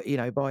by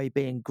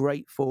being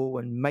grateful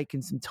and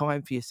making some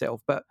time for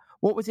yourself. But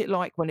what was it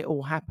like when it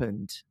all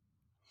happened?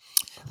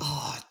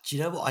 Oh, do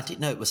you know what? I didn't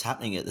know it was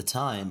happening at the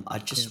time. I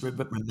just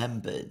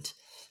remembered.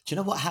 Do you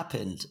know what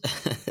happened?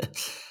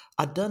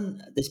 I'd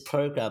done this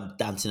program,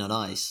 Dancing on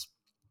Ice,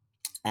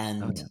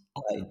 and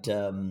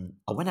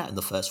I went out in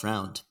the first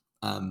round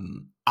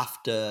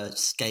after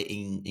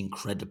skating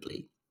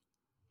incredibly.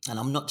 And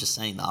I'm not just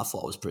saying that; I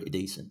thought I was pretty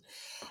decent.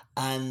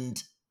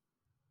 And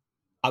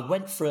I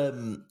went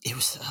from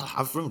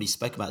I've already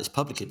spoken about this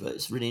publicly, but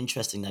it's really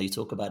interesting now you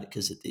talk about it,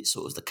 because it's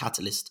sort of the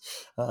catalyst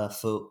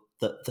for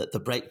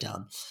the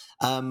breakdown.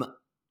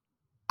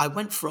 I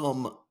went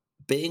from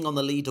being on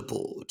the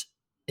leaderboard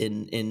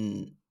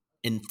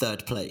in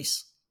third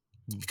place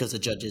because the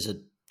judges had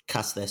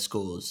cast their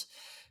scores.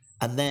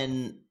 And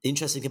then the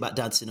interesting thing about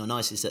Dancing on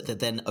Ice is that they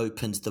then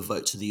opened the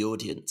vote to the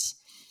audience.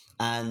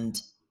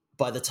 And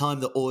by the time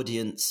the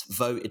audience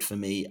voted for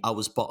me, I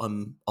was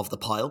bottom of the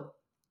pile.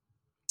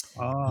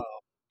 Oh.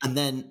 And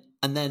then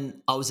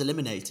I was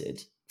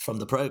eliminated from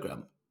the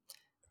program.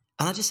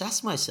 And I just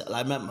asked myself,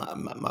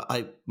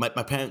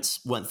 my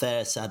parents weren't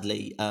there,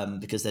 sadly,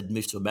 because they'd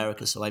moved to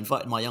America. So I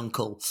invited my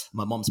uncle,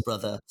 my mom's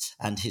brother,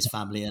 and his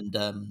family, and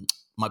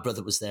my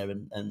brother was there,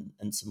 and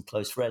some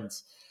close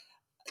friends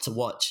to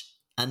watch.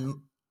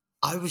 And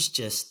I was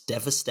just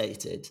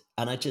devastated.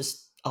 And I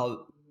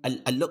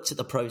looked at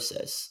the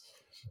process,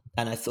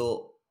 and I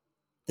thought,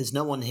 there's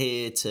no one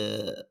here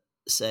to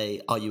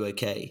say, "Are you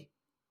okay?"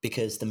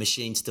 Because the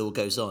machine still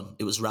goes on.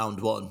 It was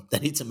round one. They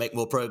need to make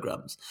more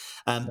programs.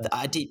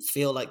 I didn't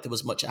feel like there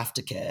was much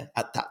aftercare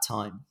at that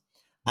time.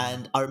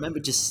 And I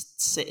remember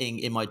just sitting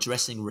in my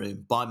dressing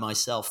room by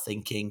myself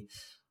thinking,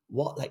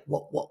 what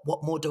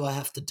more do I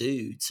have to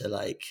do to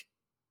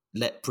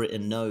let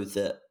Britain know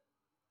that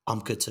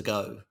I'm good to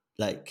go?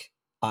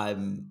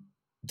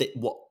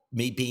 What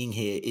me being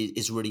here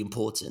is really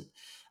important.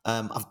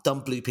 I've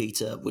done Blue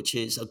Peter, which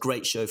is a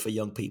great show for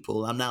young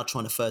people. I'm now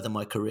trying to further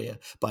my career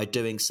by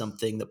doing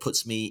something that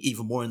puts me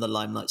even more in the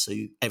limelight, so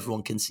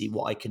everyone can see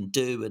what I can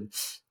do and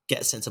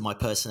get a sense of my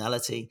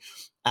personality.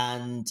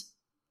 And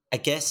I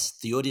guess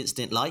the audience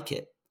didn't like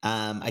it.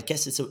 I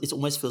guess it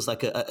almost feels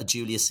like a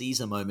Julius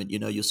Caesar moment.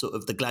 You're sort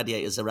of, the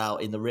gladiators are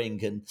out in the ring,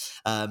 and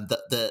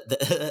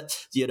the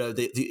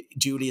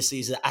Julius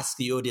Caesar asked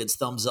the audience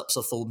thumbs up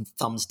or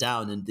thumbs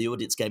down, and the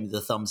audience gave me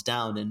the thumbs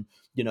down, and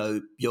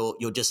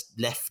you're just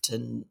left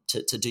and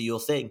to do your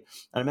thing.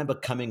 I remember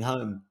coming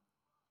home,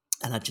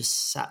 and I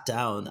just sat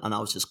down and I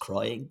was just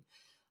crying.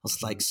 I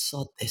was like,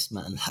 sod this,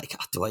 man. Like,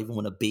 do I even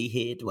want to be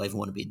here? Do I even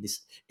want to be in this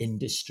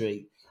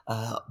industry?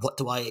 What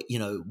do I,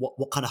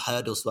 what kind of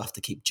hurdles do I have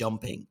to keep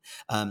jumping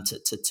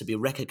to be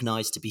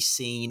recognized, to be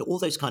seen, all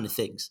those kind of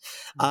things.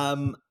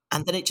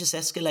 And then it just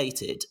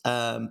escalated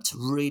to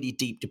really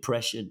deep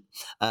depression.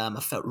 I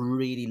felt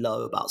really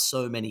low about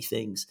so many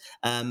things.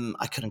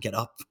 I couldn't get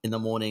up in the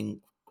morning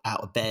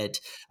out of bed.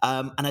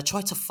 And I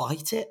tried to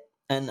fight it.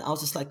 And I was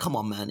just like, come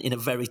on, man, in a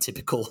very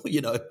typical,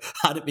 I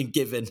hadn't been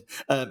given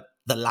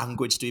the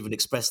language to even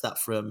express that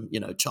from,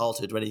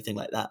 childhood or anything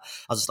like that.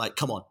 I was just like,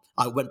 come on.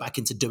 I went back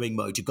into doing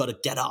mode. You've got to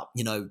get up,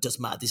 doesn't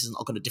matter. This is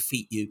not going to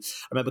defeat you.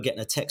 I remember getting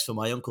a text from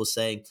my uncle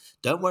saying,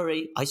 don't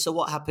worry, I saw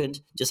what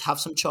happened. Just have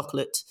some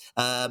chocolate,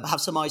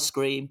 have some ice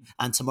cream,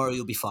 and tomorrow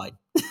you'll be fine.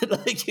 In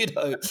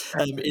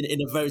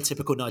a very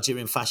typical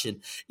Nigerian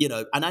fashion,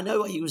 and I know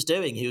what he was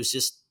doing. He was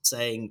just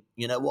saying,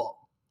 you know what?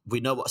 We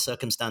know what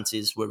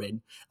circumstances we're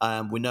in.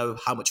 We know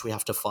how much we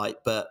have to fight,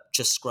 but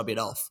just scrub it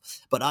off.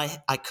 But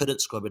I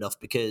couldn't scrub it off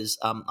because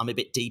I'm a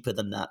bit deeper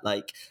than that.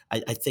 Like,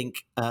 I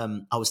think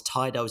I was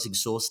tired, I was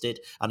exhausted,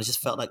 and I just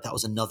felt like that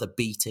was another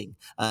beating.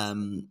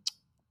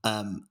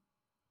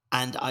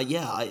 and I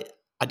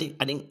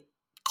didn't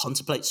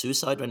contemplate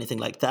suicide or anything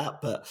like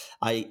that, but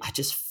I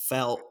just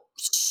felt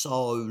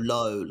so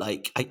low.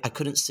 Like I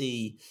couldn't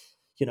see,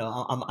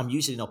 I'm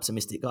usually an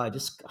optimistic guy.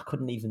 I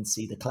couldn't even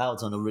see the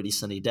clouds on a really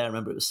sunny day. I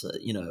remember it was,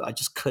 I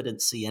just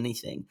couldn't see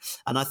anything.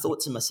 And I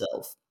thought to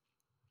myself,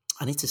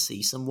 I need to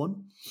see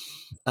someone.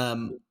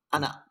 And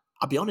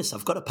I'll be honest,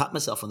 I've got to pat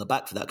myself on the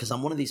back for that, because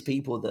I'm one of these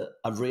people that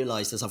I've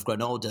realized as I've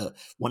grown older,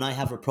 when I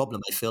have a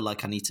problem, I feel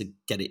like I need to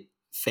get it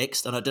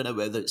fixed. And I don't know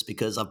whether it's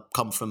because I've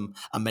come from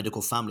a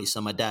medical family. So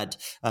my dad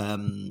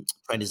trained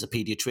as a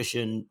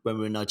pediatrician. When we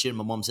were in Nigeria,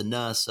 my mom's a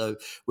nurse. So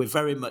we're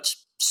very much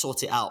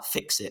sort it out,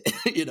 fix it,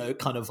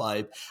 kind of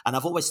vibe. And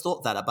I've always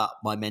thought that about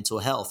my mental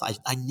health.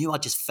 I knew I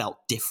just felt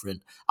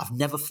different. I've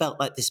never felt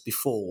like this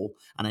before,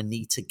 and I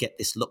need to get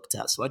this looked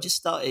at. So I just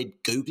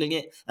started Googling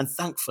it. And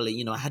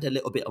thankfully, I had a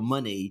little bit of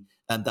money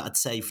that I'd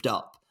saved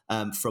up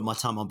from my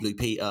time on Blue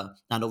Peter.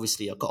 And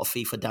obviously I got a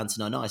fee for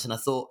Dancing on Ice. And I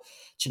thought,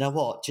 do you know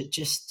what?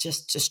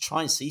 Just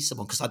try and see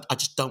someone, because I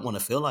just don't want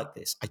to feel like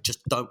this. I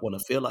just don't want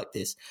to feel like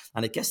this.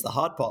 And I guess the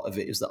hard part of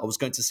it is that I was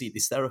going to see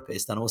this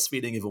therapist, and I was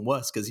feeling even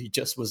worse because he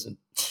just wasn't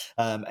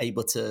I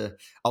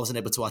wasn't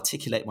able to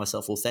articulate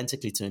myself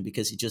authentically to him,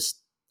 because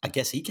I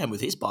guess he came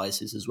with his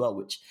biases as well,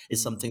 which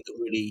is something that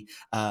really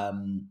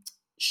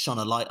shone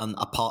a light on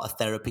a part of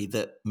therapy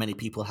that many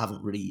people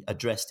haven't really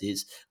addressed,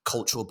 is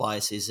cultural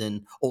biases.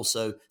 And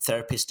also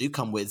therapists do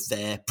come with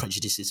their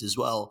prejudices as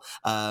well.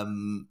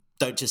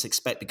 Don't just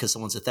expect because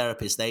someone's a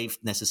therapist they've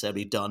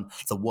necessarily done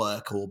the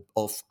work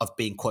of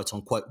being quote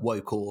unquote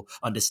woke, or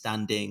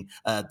understanding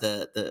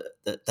the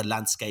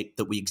landscape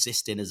that we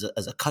exist in as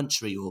a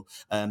country, or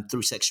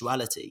through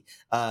sexuality,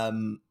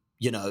 and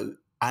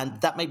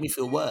that made me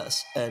feel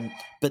worse.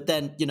 But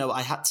then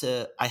I had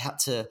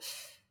to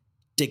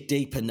dig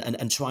deep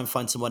and try and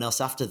find someone else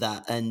after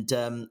that. And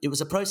it was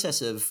a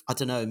process of, I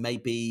don't know,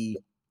 maybe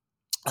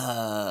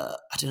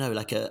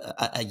like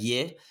a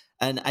year.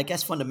 And I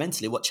guess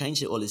fundamentally what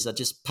changed it all is I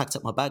just packed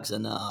up my bags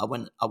and I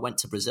went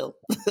to Brazil.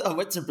 I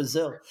went to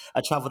Brazil.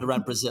 I traveled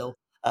around Brazil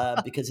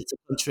because it's a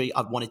country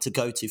I've wanted to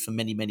go to for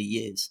many, many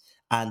years.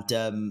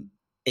 And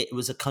it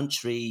was a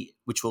country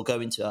which we'll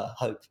go into, I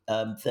hope,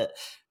 that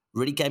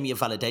really gave me a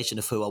validation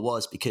of who I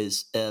was,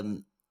 because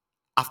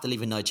after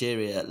leaving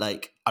Nigeria,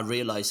 like I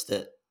realized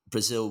that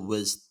Brazil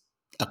was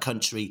a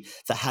country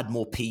that had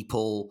more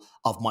people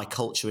of my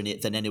culture in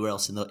it than anywhere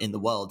else in the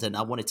world, and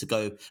I wanted to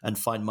go and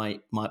find my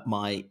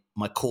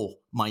core,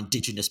 my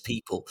indigenous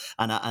people,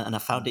 and I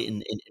found it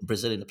in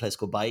Brazil, in a place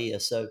called Bahia.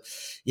 So,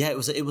 yeah,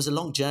 it was a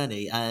long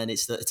journey, and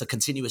it's a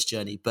continuous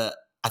journey, but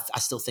I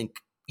still think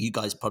you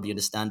guys probably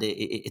understand it.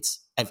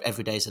 It's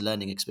every day is a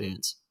learning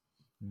experience.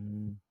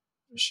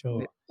 Sure.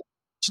 Do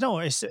you know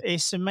what?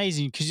 It's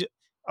amazing because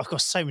I've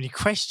got so many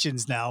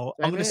questions now.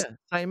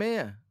 Same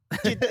here.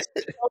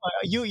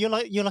 You're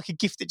like a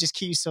gift that just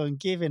keeps on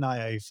giving,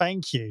 Io.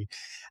 Thank you.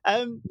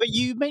 But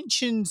you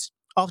mentioned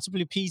after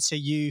Blue Peter,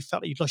 you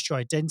felt like you'd lost your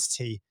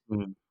identity.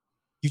 Mm.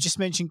 You just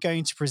mentioned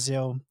going to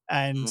Brazil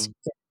and get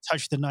in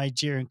touch with the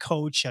Nigerian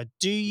culture.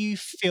 Do you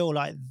feel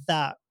like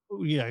that?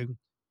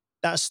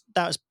 That's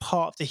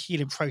part of the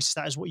healing process.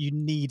 That is what you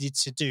needed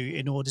to do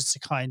in order to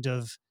kind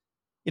of,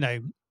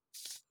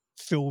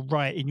 feel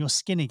right in your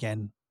skin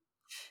again.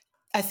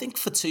 I think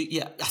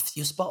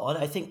you're spot on.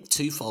 I think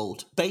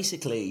twofold.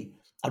 Basically,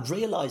 I'd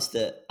realized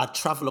that I'd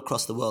travel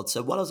across the world.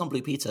 So while I was on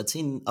Blue Peter, I'd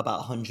seen about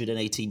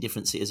 118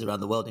 different cities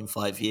around the world in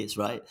 5 years,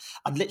 right?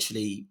 I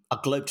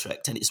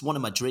globe-trekked, and it's one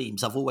of my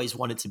dreams. I've always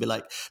wanted to be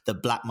like the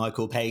Black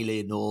Michael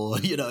Palin, or,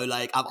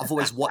 like I've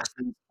always watched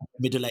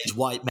middle-aged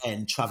white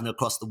men traveling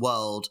across the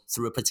world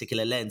through a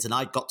particular lens, and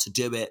I got to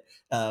do it.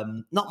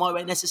 Not my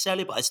way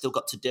necessarily, but I still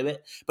got to do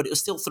it. But it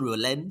was still through a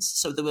lens.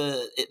 So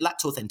it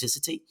lacked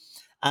authenticity.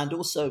 And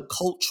also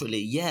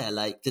culturally,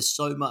 like there's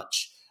so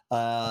much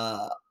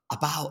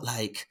about,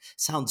 like,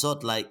 sounds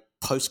odd, like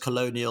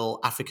post-colonial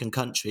African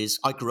countries.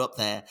 I grew up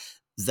there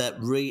that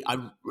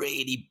I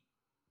really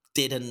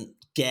didn't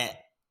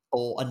get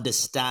or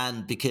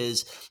understand,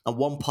 because on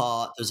one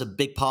part, there's a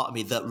big part of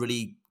me that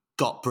really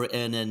got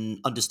Britain and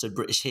understood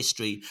British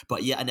history,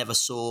 but yet I never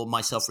saw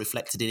myself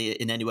reflected in it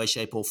in any way,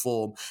 shape or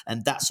form.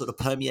 And that sort of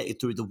permeated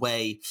through the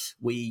way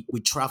we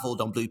traveled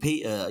on Blue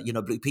Peter.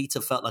 Blue Peter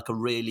felt like a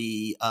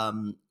really,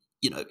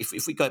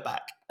 if we go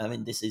back, I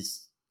mean, this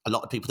is, a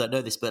lot of people don't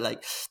know this, but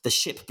like the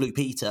ship Blue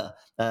Peter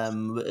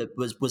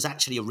was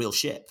actually a real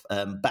ship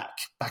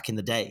back in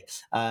the day.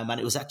 And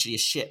it was actually a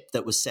ship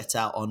that was set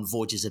out on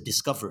voyages of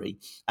discovery.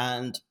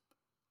 And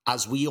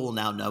as we all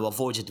now know, a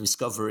voyage of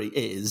discovery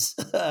is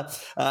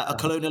a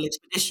colonial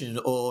expedition,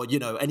 or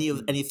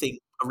anything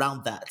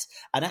around that.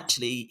 And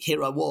actually,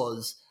 here I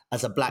was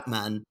as a black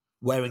man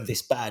wearing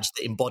this badge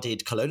that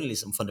embodied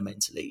colonialism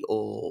fundamentally,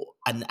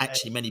 and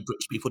actually many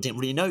British people didn't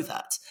really know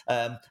that.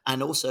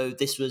 And also,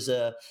 this was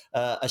a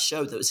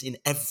show that was in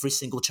every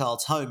single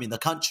child's home in the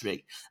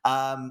country,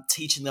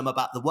 teaching them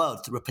about the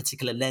world through a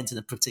particular lens and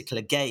a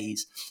particular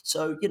gaze.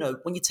 So,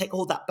 when you take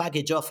all that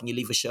baggage off and you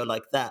leave a show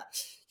like that,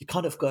 you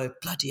kind of go,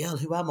 bloody hell,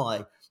 who am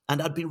I?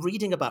 And I'd been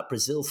reading about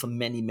Brazil for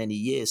many, many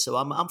years. So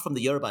I'm from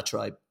the Yoruba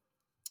tribe.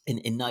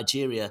 in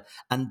Nigeria,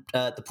 and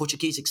the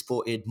Portuguese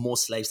exported more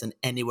slaves than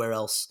anywhere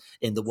else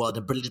in the world.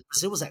 And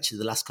Brazil was actually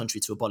the last country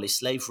to abolish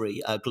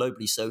slavery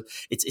globally, so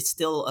it's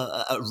still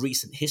a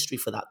recent history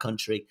for that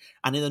country.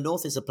 And in the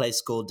north is a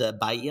place called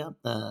Bahia,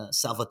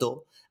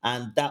 Salvador,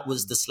 and that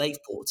was the slave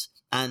port.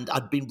 And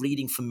I'd been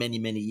reading for many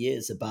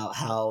years about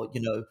how,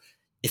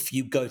 if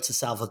you go to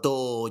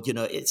Salvador,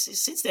 it's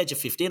since the age of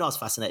 15, I was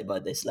fascinated by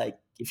this. Like,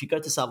 if you go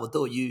to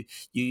Salvador, you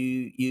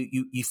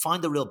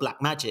find the real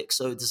black magic.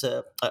 So there's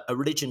a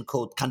religion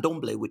called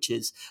Candomblé, which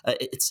is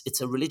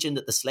it's a religion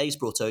that the slaves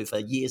brought over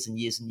years and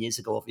years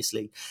ago,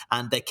 obviously,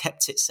 and they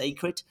kept it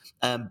sacred.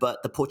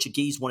 But the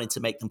Portuguese wanted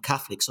to make them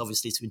Catholics,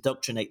 obviously, to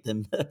indoctrinate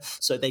them,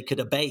 so they could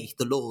obey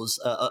the laws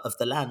of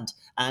the land.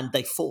 And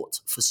they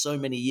fought for so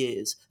many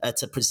years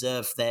to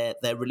preserve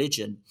their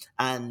religion.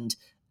 And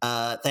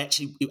they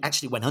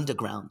actually went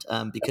underground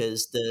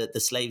because the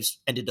slaves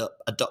ended up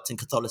adopting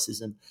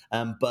Catholicism,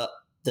 but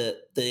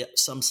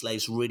some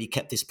slaves really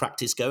kept this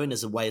practice going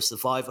as a way of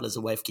survival, as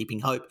a way of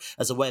keeping hope,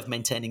 as a way of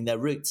maintaining their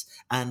roots.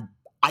 And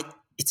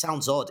it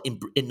sounds odd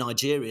in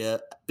Nigeria,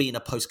 being a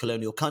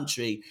post-colonial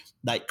country,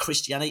 like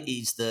Christianity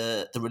is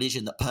the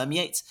religion that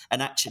permeates,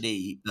 and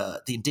actually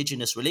the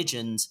indigenous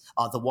religions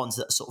are the ones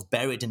that are sort of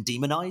buried and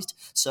demonized.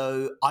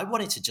 So I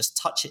wanted to just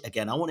touch it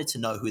again. I wanted to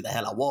know who the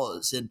hell I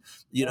was, and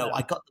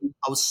I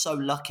was so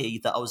lucky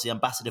that I was the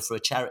ambassador for a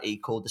charity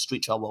called the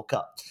Street Child World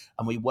Cup,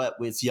 and we worked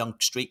with young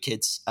street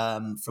kids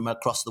from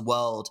across the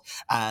world,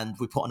 and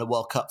we put on a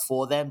World Cup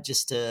for them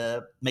just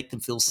to make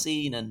them feel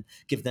seen and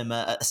give them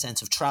a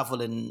sense of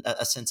travel and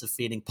a sense of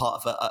feeling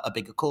part of a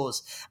bigger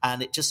cause.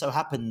 And it just so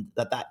happened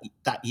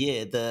that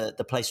year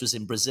the place was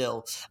in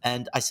Brazil,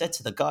 and I said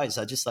to the guys,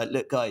 I just like,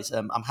 look guys,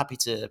 I'm happy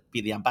to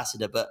be the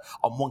ambassador, but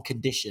on one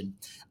condition,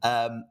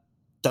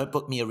 don't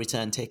book me a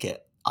return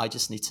ticket. I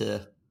just need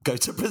to go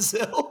to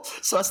Brazil.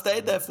 So I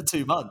stayed there for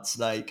 2 months,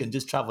 and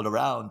just traveled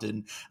around,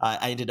 and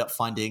I ended up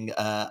finding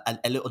a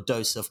little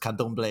dose of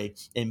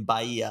candomblé in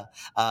Bahia.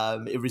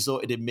 It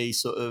resulted in me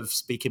sort of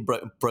speaking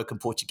broken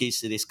Portuguese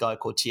to this guy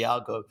called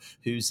Tiago,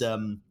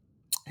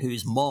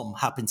 whose mom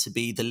happened to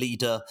be the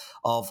leader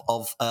of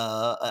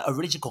a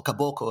religion called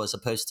Caboclo, as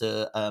opposed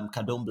to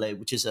Candomblé,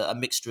 which is a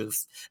mixture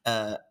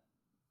of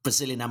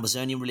Brazilian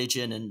Amazonian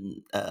religion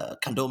and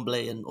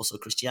Candomblé and also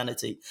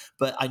Christianity.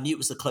 But I knew it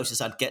was the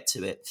closest I'd get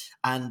to it.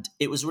 And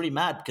it was really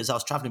mad because I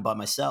was traveling by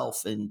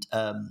myself. And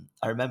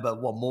I remember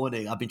one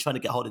morning, I've been trying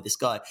to get hold of this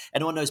guy.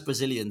 Anyone knows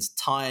Brazilians,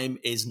 time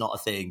is not a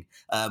thing.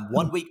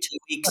 1 week, 2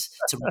 weeks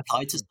to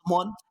reply to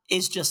someone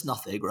is just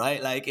nothing,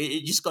 right? Like,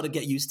 you just got to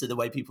get used to the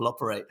way people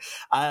operate.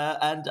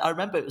 And I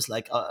remember it was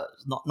like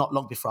not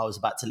long before I was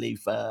about to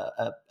leave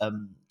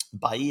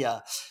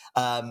Bahia.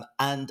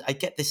 And I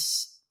get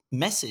this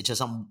message as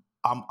I'm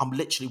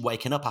literally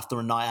waking up after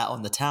a night out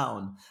on the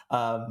town,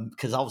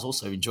 because I was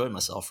also enjoying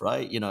myself,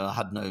 right? I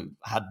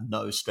had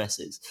no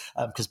stresses,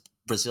 because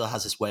Brazil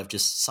has this way of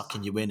just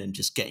sucking you in and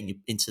just getting you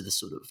into the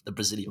sort of the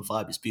Brazilian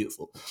vibe. Is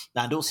beautiful,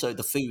 and also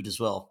the food as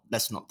well.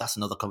 That's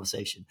another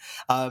conversation.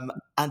 And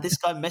this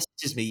guy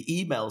messages me,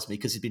 emails me,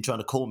 because he's been trying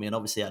to call me, and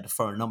obviously I had a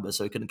foreign number,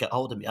 so he couldn't get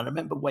hold of me. And I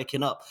remember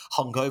waking up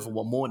hungover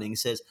one morning. He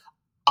says,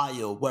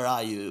 "Ayo, where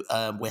are you?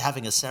 We're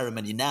having a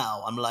ceremony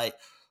now." I'm like,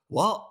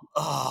 what?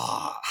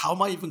 Oh, how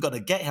am I even going to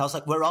get here? I was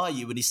like, where are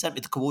you? And he sent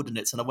me the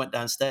coordinates, and I went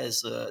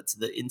downstairs to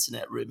the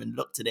internet room and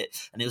looked at it.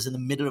 And it was in the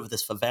middle of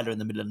this favela in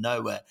the middle of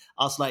nowhere.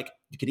 I was like,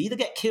 you could either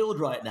get killed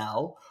right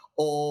now,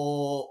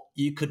 or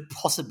you could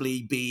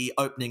possibly be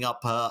opening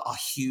up a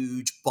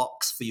huge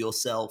box for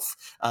yourself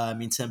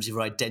in terms of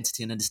your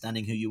identity and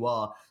understanding who you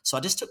are. So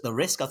I just took the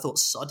risk. I thought,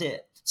 sod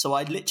it. So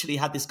I literally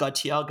had this guy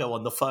Tiago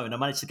on the phone. I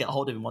managed to get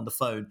hold of him on the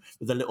phone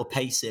with a little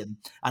pace in,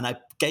 and I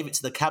gave it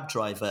to the cab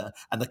driver.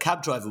 And the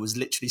cab driver was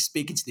literally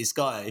speaking to this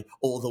guy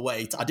all the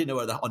way. I didn't know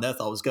where on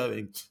earth I was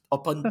going,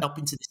 up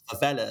into this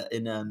favela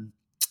in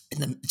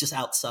just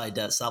outside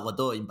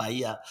Salvador in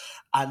Bahia,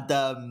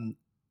 and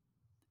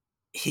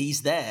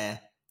he's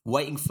there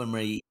waiting for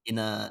me in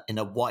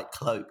a white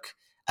cloak,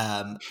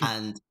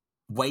 and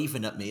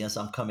waving at me as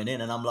I'm coming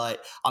in, and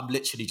I'm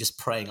literally just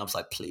praying. I was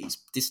like, please,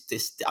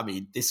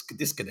 this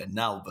could end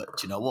now, but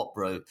do you know what,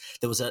 bro?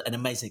 There was an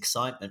amazing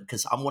excitement,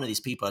 because I'm one of these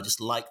people, I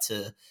just like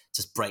to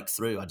just break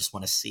through. I just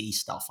want to see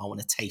stuff. I want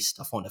to taste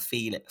stuff. I want to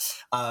feel it.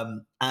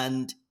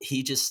 And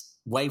he just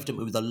waved at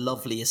me with the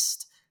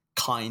loveliest,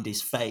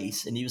 kindest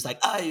face, and he was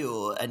like,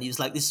 "Ayo," and he was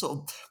like this sort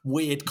of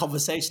weird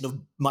conversation of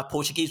my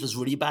Portuguese was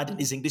really bad and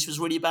his English was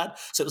really bad,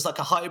 so it was like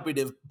a hybrid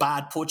of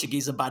bad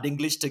Portuguese and bad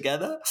English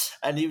together.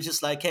 And he was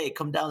just like, "Hey,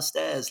 come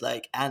downstairs,"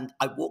 and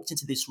I walked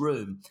into this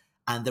room,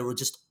 and there were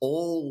just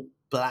all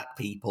black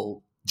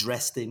people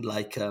dressed in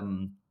like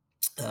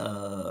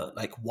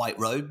white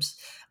robes,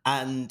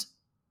 and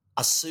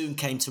I soon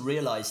came to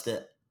realize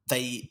that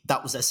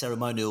that was their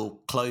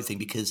ceremonial clothing,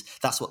 because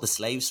that's what the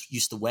slaves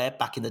used to wear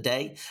back in the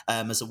day,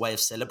 as a way of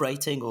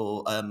celebrating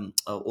or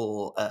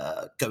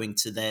going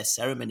to their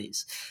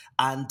ceremonies.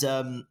 And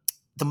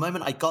the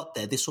moment I got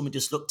there, this woman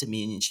just looked at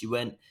me and she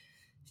went,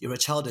 you're a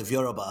child of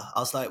Yoruba. I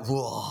was like,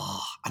 whoa.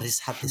 I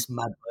just had this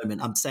mad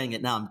moment. I'm saying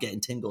it now, I'm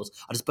getting tingles.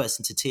 I just burst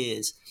into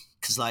tears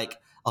because like,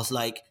 I was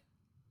like,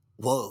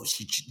 whoa,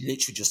 she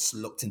literally just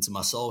looked into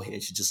my soul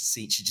here. She just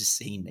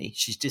seen me.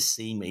 She's just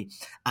seen me.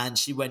 And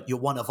she went, you're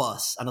one of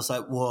us. And I was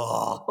like,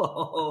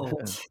 whoa.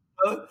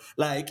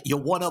 Like, you're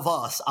one of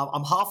us.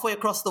 I'm halfway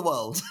across the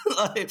world.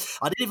 Like,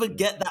 I didn't even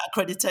get that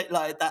accreditation,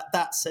 like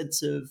that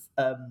sense of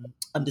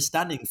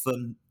understanding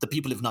from the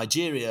people of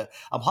Nigeria.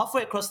 I'm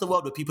halfway across the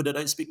world with people that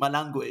don't speak my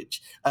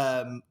language,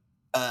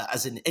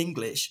 as in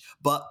English,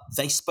 but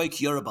they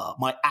spoke Yoruba,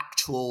 my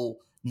actual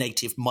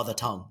native mother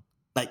tongue.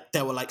 Like,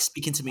 they were like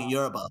speaking to me in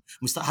Yoruba.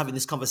 We start having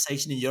this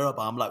conversation in Yoruba.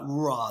 I'm like,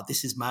 rah,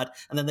 this is mad.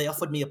 And then they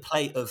offered me a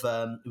plate of,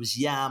 it was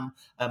yam,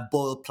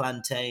 boiled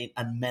plantain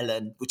and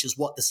melon, which is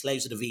what the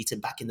slaves would have eaten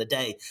back in the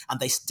day.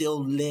 And they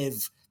still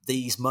live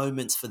these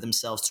moments for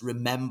themselves to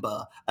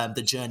remember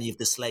the journey of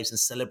the slaves and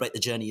celebrate the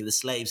journey of the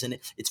slaves. And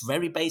it's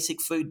very basic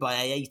food, but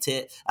I ate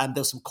it. And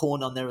there was some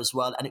corn on there as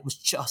well. And it was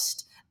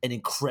just an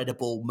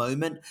incredible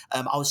moment.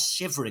 I was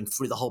shivering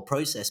through the whole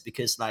process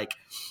because, like,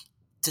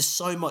 just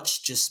so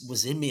much just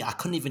was in me. I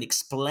couldn't even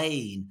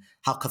explain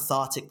how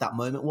cathartic that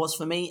moment was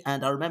for me.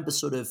 And I remember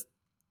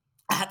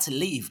I had to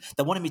leave.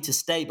 They wanted me to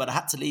stay, but I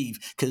had to leave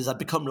because I'd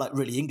become like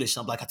really English.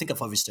 I'm like, I think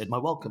I've overstayed my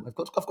welcome. I've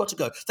got to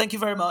go. Thank you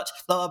very much.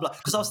 Blah, blah, blah.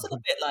 Because I was still a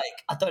bit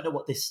like, I don't know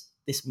what this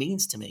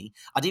means to me.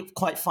 I didn't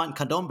quite find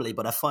candomblé,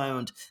 but I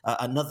found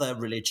another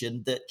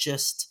religion that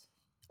just,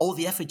 all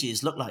the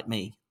effigies look like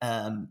me.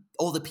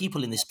 All the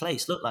people in this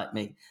place look like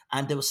me.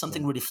 And there was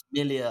something really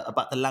familiar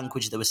about the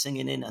language they were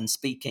singing in and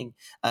speaking,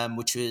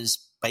 which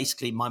was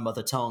basically my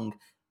mother tongue.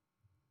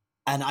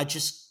 And I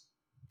was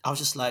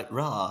just like,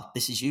 rah,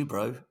 this is you,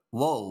 bro.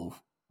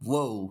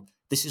 Whoa,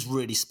 this is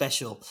really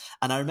special.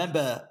 And I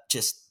remember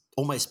just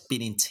almost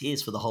being in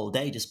tears for the whole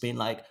day, just being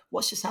like,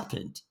 what's just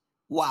happened?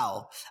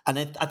 Wow. And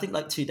then I think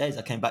like 2 days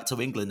I came back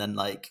to England and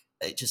like,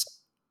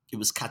 it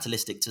was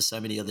catalytic to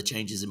so many other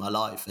changes in my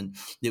life. And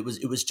it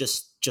was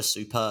just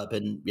superb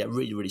and yeah,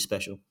 really, really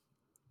special.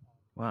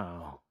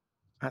 Wow.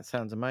 That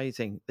sounds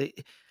amazing.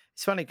 It's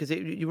funny because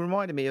you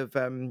reminded me of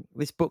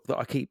this book that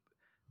I keep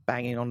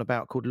banging on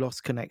about called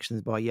Lost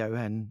Connections by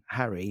Johann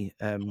Hari.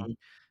 And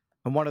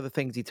one of the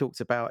things he talks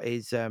about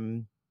is,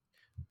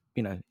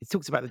 he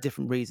talks about the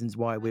different reasons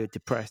why we're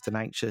depressed and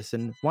anxious.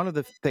 And one of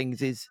the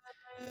things is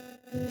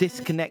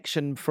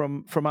disconnection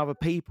from other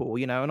people,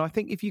 and I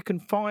think if you can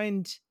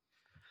find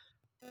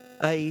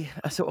a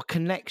sort of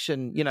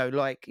connection,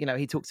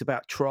 he talks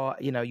about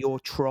your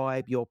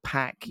tribe, your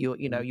pack,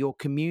 your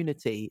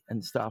community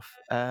and stuff.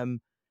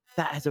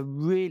 That has a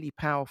really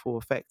powerful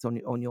effect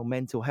on your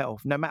mental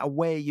health, no matter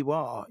where you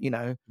are.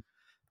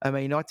 I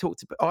mean,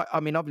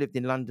 I've lived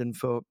in London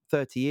for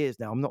 30 years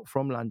now. I'm not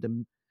from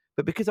London,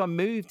 but because I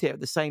moved here at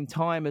the same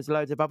time as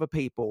loads of other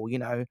people,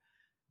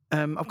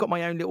 I've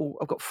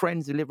got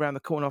friends who live around the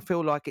corner. I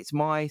feel like it's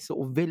my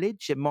sort of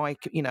village and I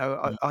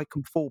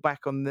can fall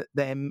back on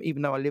them,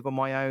 even though I live on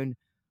my own.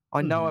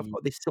 I know I've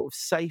got this sort of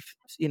safe,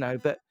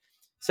 but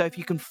so if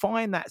you can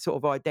find that sort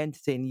of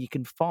identity and you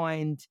can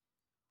find,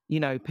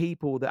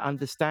 people that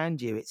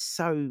understand you, it's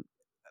so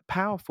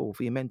powerful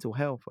for your mental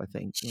health, I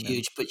think.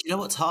 Huge. But you know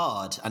what's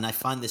hard? And I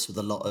find this with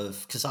a lot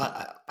of, because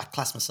I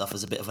class myself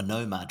as a bit of a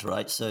nomad,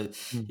 right? So,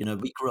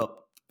 we grew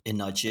up in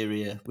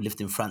Nigeria. We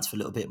lived in France for a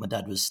little bit. My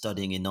dad was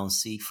studying in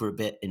Nancy for a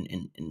bit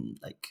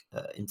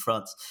in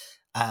France.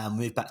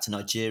 Moved back to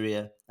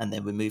Nigeria, and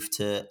then we moved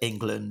to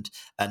England,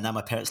 and now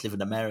my parents live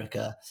in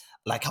America.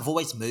 Like, I've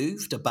always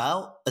moved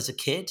about as a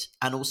kid,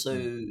 and also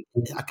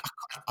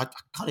I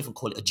can't even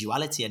call it a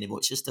duality anymore.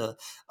 It's just a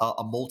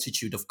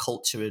multitude of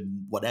culture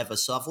and whatever.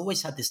 So I've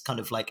always had this kind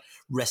of like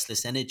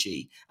restless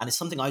energy, and it's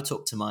something I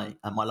talk to my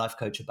life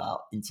coach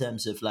about in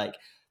terms of like,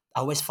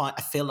 I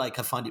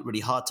find it really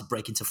hard to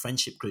break into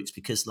friendship groups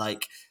because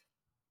like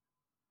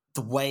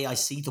the way I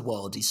see the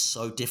world is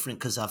so different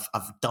because I've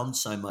done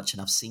so much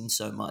and I've seen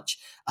so much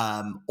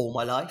all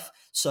my life.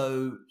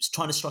 So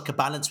trying to strike a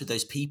balance with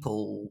those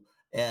people,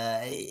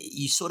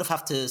 you sort of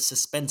have to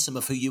suspend some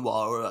of who you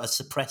are or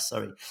suppress,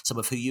 some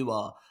of who you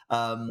are.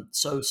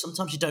 So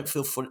sometimes you don't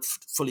feel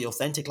fully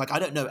authentic. Like, I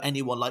don't know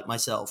anyone like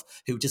myself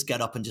who would just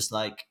get up and just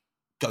like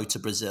go to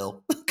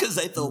Brazil because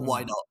they thought,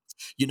 why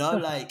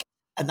not? Like,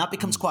 and that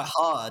becomes quite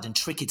hard and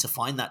tricky to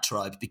find that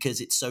tribe because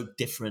it's so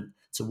different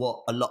to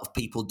what a lot of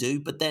people do.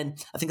 But then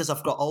I think as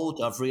I've got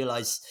older, I've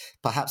realized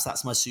perhaps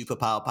that's my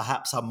superpower.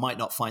 Perhaps I might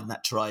not find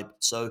that tribe.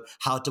 So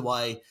how do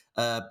I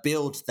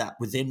build that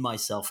within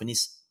myself?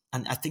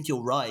 And I think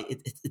you're right.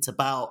 It's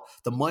about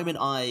the moment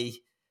I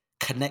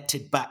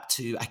connected back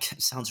to,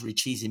 it sounds really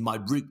cheesy, my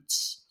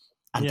roots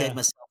and gave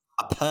myself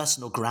a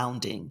personal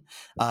grounding.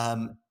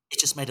 It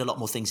just made a lot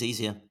more things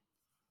easier.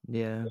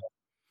 Yeah.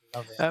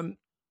 Love it.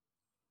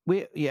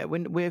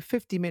 We're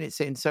 50 minutes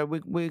in, so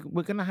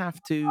we're gonna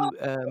have to.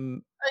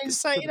 Don't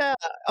say that.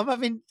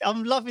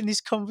 I'm loving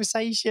this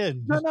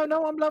conversation.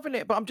 No, I'm loving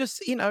it, but I'm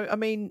just, I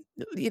mean,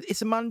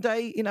 it's a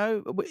Monday,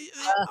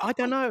 I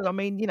don't know. I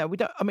mean, we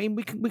don't. I mean,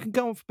 we can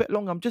go on for a bit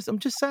longer. I'm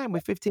just saying we're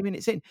 15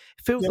 minutes in.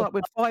 It feels like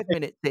we're 5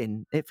 minutes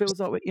in. It feels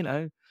like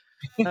we're.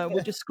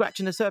 We're just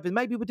scratching the surface.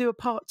 Maybe we'll do a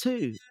part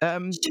two.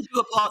 Let's just do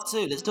a part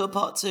two. Let's do a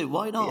part two.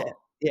 Why Yeah, not?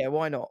 yeah.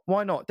 Why not?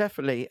 Why not?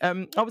 Definitely.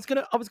 I was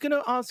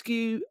gonna ask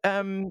you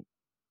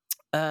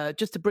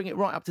just to bring it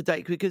right up to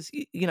date because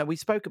we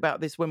spoke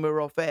about this when we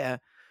were off air.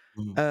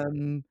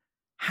 Mm,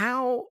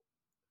 How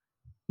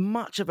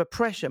much of a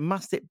pressure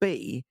must it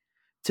be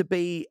to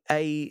be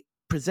a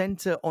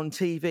presenter on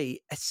TV,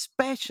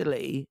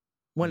 especially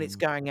when it's mm,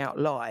 going out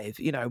live?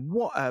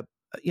 What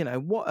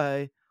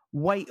a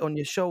weight on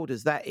your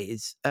shoulders that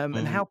is, and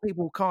mm, how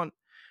people can't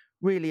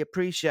really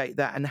appreciate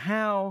that, and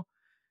how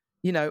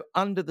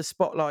under the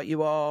spotlight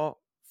you are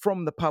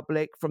from the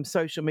public, from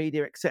social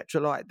media,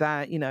 etc., like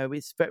that.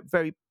 It's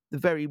very,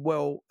 very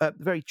well,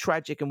 very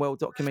tragic and well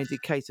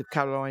documented case of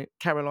Caroline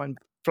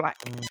Flack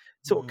mm,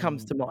 sort of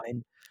comes mm. to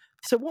mind.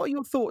 So, what are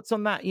your thoughts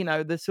on that?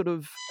 The sort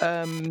of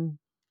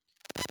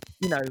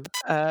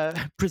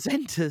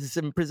presenters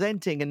and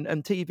presenting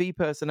and TV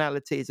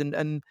personalities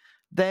and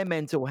their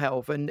mental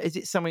health, and is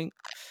it something?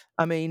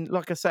 I mean,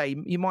 like I say,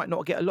 you might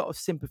not get a lot of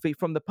sympathy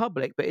from the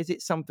public, but is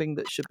it something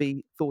that should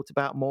be thought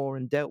about more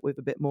and dealt with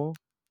a bit more?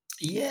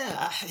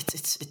 Yeah,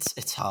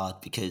 it's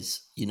hard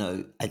because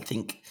I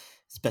think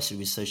especially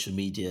with social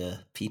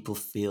media, people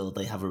feel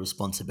they have a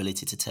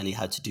responsibility to tell you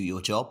how to do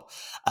your job,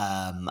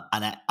 and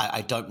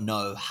I don't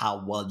know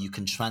how well you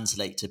can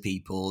translate to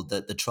people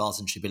the trials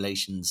and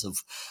tribulations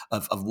of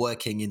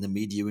working in the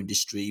media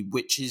industry,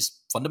 which is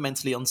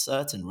fundamentally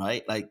uncertain,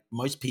 right? Like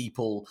most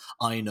people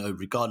I know,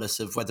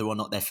 regardless of whether or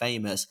not they're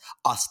famous,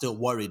 are still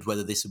worried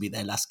whether this will be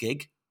their last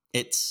gig.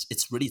 It's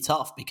really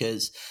tough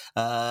because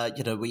we're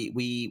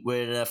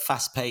in a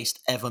fast paced,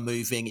 ever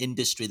moving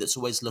industry that's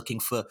always looking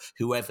for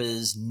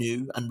whoever's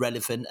new and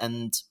relevant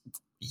and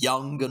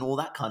young and all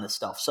that kind of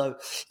stuff. So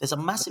there's a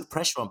massive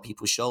pressure on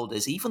people's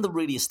shoulders, even the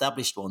really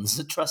established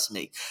ones. Trust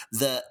me,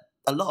 that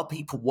a lot of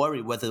people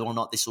worry whether or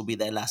not this will be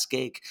their last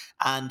gig,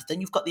 and then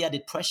you've got the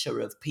added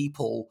pressure of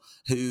people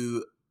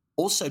who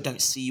also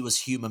don't see you as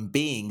human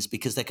beings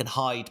because they can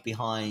hide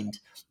behind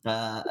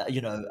a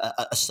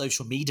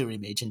social media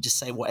image and just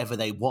say whatever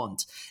they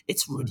want.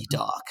 It's really Mhm.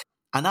 dark.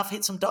 And I've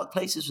hit some dark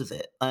places with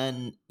it.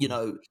 And,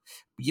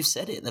 you've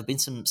said it, there have been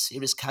some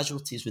serious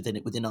casualties within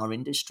it, within our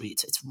industry.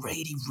 It's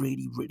really,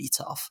 really, really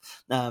tough.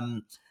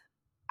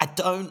 I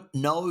don't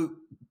know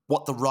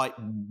what the right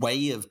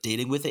way of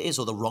dealing with it is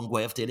or the wrong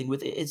way of dealing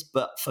with it is.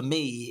 But for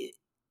me,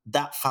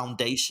 that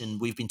foundation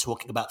we've been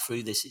talking about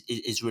through this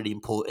is really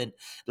important.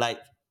 Like,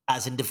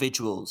 as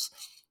individuals,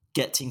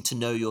 getting to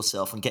know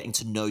yourself and getting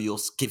to know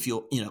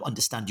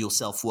understand your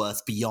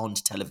self-worth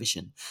beyond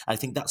television. I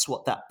think that's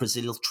what that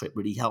Brazil trip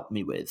really helped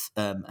me with,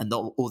 and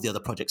all the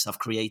other projects I've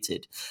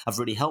created have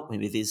really helped me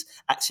with, is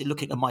actually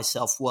looking at my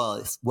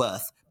self-worth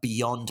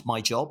beyond my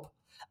job.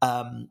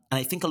 And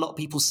I think a lot of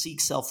people seek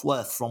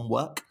self-worth from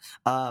work,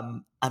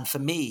 and for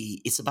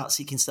me, it's about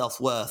seeking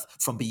self-worth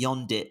from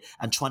beyond it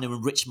and trying to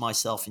enrich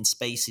myself in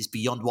spaces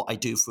beyond what I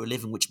do for a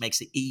living, which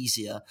makes it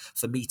easier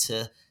for me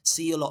to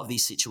see a lot of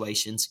these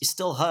situations. It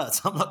still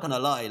hurts. I'm not going to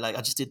lie. Like,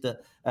 I just did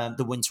the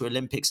Winter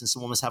Olympics, and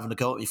someone was having a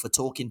go at me for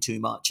talking too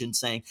much and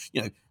saying,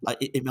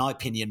 like, in my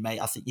opinion, mate,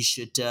 I think you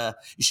should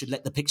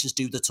let the pictures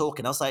do the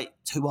talking. I was like,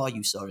 who are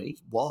you? Sorry,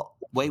 what?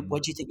 Where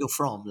do you think you're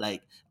from?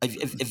 Like, have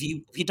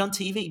you done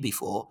TV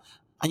before?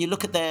 And you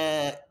look at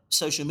their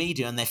social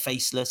media and they're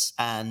faceless,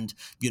 and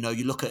you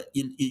look at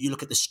you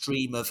look at the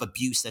stream of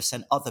abuse they've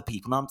sent other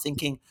people, and I'm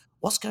thinking,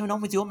 what's going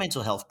on with your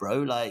mental health, bro?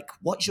 Like,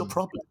 what's your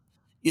problem?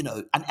 You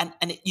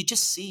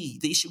just see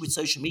the issue with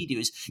social media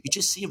is you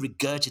just see a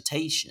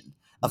regurgitation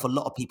of a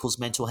lot of people's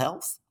mental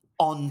health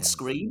on Yeah.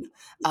 screen.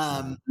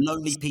 Yeah.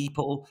 Lonely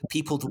people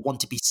that want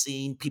to be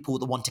seen, people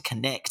that want to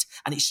connect,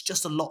 and it's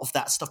just a lot of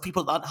that stuff.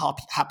 People that aren't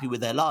happy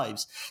with their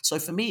lives. So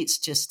for me, it's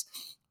just,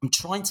 I'm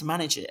trying to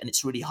manage it, and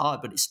it's really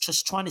hard, but it's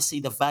just trying to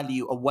see the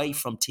value away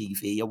from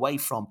TV, away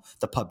from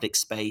the public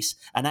space,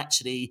 and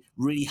actually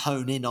really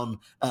hone in on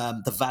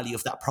the value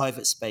of that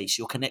private space,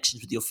 your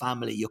connections with your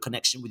family, your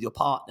connection with your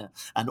partner,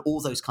 and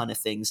all those kind of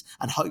things.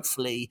 And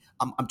hopefully,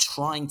 I'm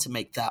trying to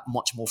make that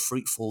much more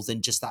fruitful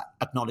than just that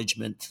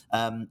acknowledgement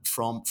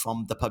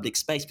from the public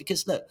space.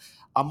 Because look,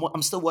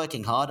 I'm still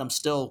working hard. I'm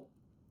still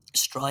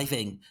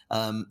striving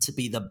to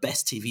be the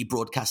best TV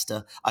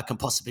broadcaster I can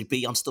possibly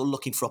be. I'm still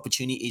looking for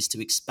opportunities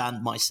to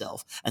expand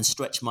myself and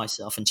stretch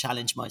myself and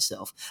challenge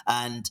myself.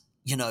 And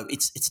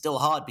it's still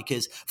hard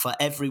because for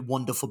every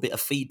wonderful bit of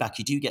feedback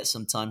you do get,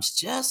 sometimes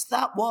just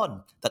that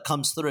one that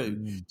comes through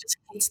Mm, just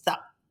hits that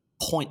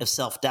point of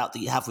self-doubt that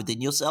you have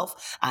within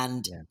yourself.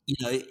 And yeah.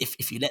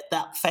 if you let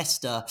that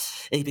fester,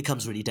 it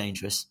becomes really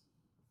dangerous.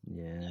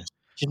 Yeah.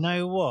 You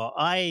know what?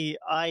 I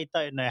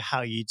don't know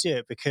how you do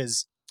it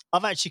because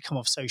I've actually come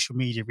off social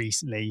media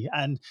recently,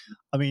 and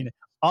I mean,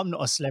 I'm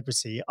not a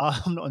celebrity.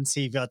 I'm not on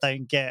TV. I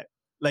don't get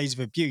loads of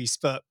abuse,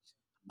 but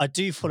I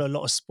do follow a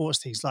lot of sports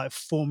things like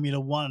Formula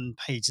One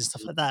pages and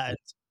stuff like that.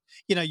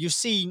 And, you'll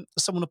see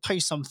someone will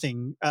post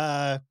something,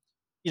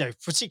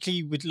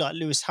 particularly with like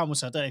Lewis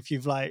Hamilton. I don't know if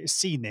you've like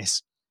seen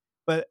this,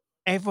 but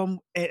and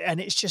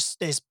it's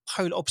just there's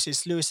polar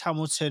opposites: Lewis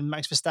Hamilton,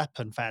 Max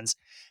Verstappen fans,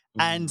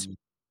 and Mm,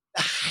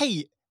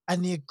 hate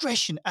and the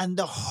aggression and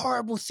the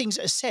horrible things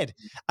that are said.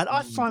 And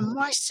I Mm, find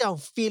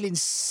myself feeling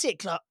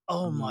sick, like,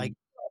 oh my,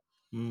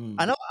 mm, mm,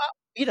 and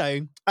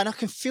and I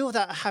can feel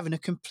that having a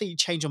complete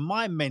change on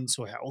my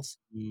mental health.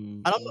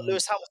 mm, And I'm not mm.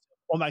 Lewis Hamilton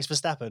or Max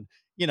Verstappen,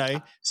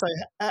 so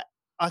uh,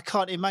 I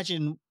can't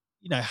imagine,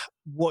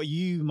 what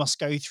you must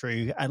go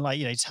through, and like,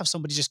 to have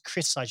somebody just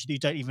criticize you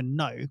don't even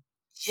know,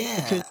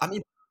 because Yeah, I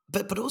mean,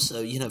 but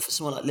also, for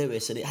someone like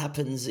Lewis, and it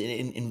happens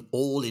in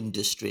all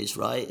industries,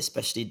 right?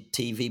 Especially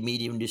TV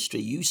media industry.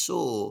 You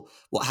saw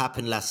what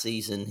happened last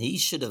season. He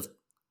should have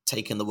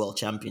taken the world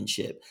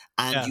championship,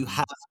 and yeah, you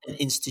have an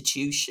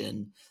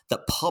institution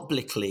that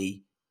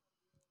publicly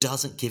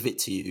doesn't give it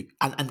to you,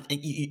 and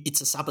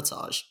it's a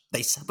sabotage.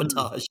 They mm,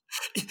 sabotage,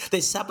 they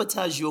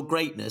sabotage your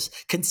greatness,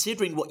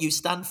 considering what you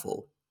stand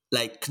for.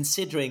 Like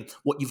considering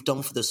what you've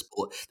done for the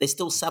sport, they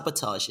still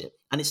sabotage it,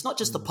 and it's not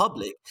just the mm,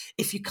 public.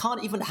 If you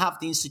can't even have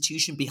the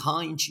institution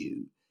behind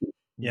you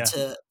yeah,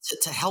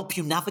 to help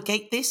you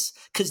navigate this,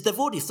 because they've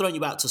already thrown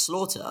you out to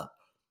slaughter,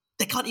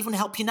 they can't even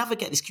help you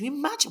navigate this. Can you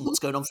imagine what's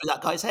going on through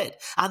that guy's head?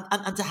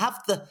 And to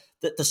have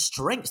the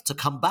strength to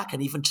come back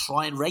and even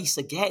try and race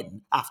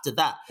again after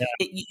that, yeah,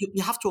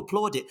 you have to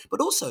applaud it.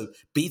 But also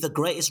be the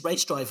greatest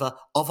race driver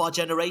of our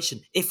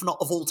generation, if not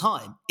of all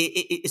time.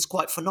 It's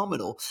quite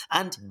phenomenal.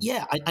 And Mm.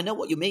 yeah, I know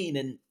what you mean.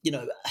 And,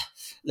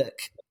 look,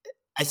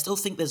 I still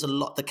think there's a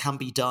lot that can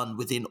be done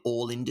within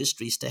all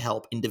industries to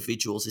help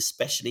individuals,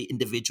 especially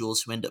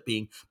individuals who end up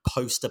being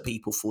poster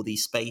people for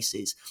these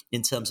spaces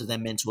in terms of their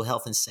mental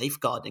health and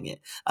safeguarding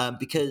it.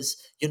 Because,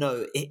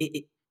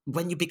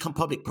 when you become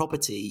public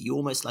property, you're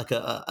almost like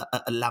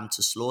a lamb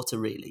to slaughter,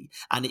 really.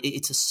 And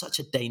such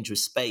a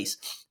dangerous space.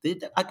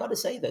 I got to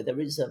say, though,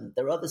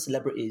 there are other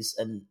celebrities,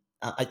 and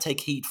I take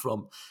heed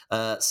from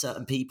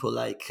certain people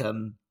like...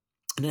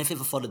 I don't know if you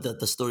ever followed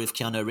the story of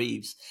Keanu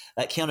Reeves.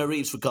 Keanu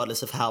Reeves,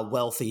 regardless of how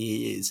wealthy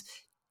he is,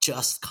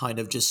 just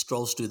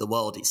strolls through the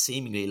world. It's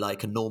seemingly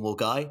like a normal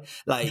guy.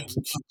 Like, he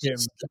love him,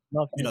 just,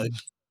 love you know, him.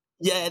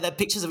 yeah, there are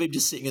pictures of him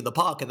just sitting in the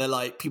park, and they're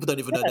like, people don't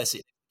even know they're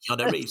sitting with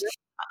Keanu Reeves.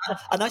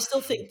 And I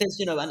still think there's,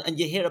 and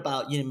you hear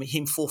about,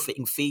 him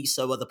forfeiting fees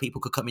so other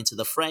people could come into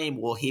the frame,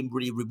 or him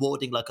really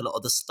rewarding like a lot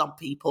of the stunt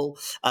people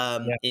Yeah,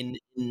 in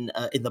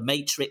the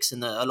Matrix,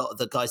 and a lot of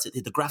the guys that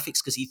did the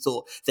graphics, because he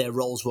thought their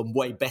roles were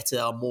way better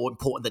or more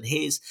important than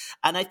his.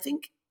 And I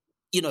think,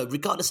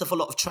 regardless of a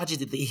lot of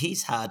tragedy that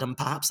he's had, and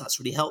perhaps that's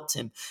really helped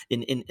him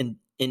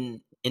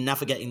in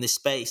navigating this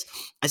space,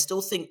 I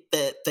still think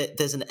that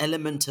there's an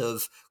element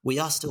of, we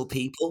are still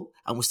people,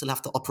 and we still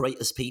have to operate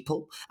as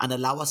people and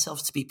allow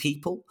ourselves to be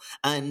people.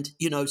 And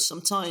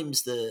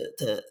sometimes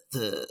the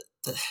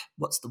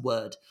what's the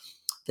word?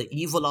 The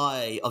evil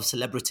eye of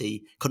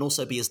celebrity can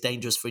also be as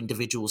dangerous for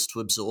individuals to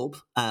absorb.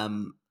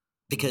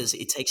 Because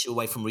it takes you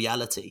away from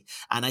reality.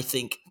 And I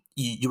think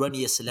you're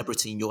only a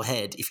celebrity in your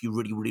head if you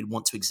really, really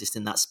want to exist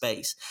in that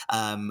space.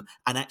 And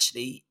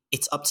actually,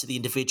 it's up to the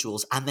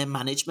individuals and their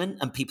management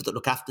and people that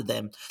look after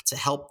them to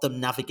help them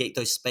navigate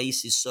those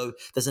spaces. So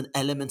there's an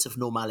element of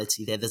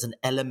normality there. There's an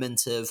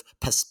element of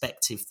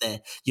perspective there.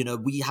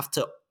 We have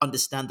to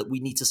understand that we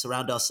need to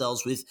surround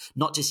ourselves with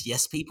not just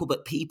yes people,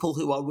 but people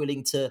who are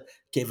willing to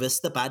give us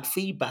the bad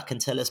feedback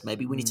and tell us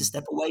maybe we need to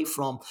step away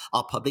from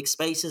our public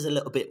spaces a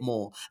little bit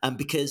more. And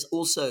because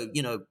also,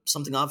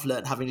 something I've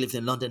learned having lived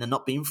in London and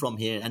not being from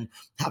here and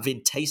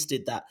having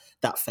tasted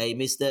that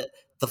fame is that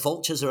the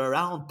vultures are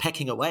around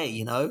pecking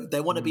away.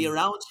 They want to be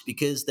around you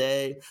because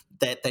then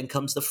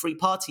comes the free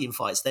party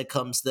invites. There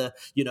comes the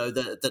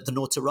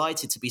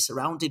notoriety to be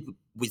surrounded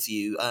with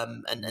you,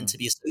 and to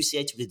be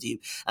associated with you.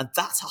 And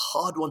that's a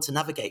hard one to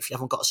navigate if you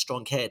haven't got a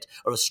strong head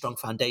or a strong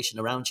foundation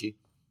around you.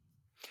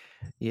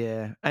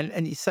 Yeah, and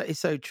it's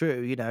so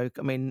true. I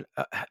mean,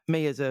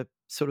 me as a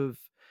sort of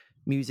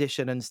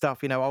musician and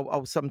stuff,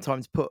 I'll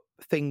sometimes put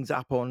things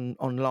up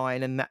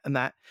online and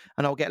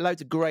I'll get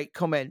loads of great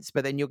comments,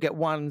 but then you'll get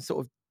one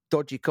sort of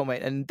dodgy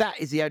comment, and that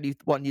is the only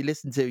one you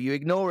listen to. You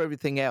ignore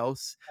everything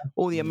else,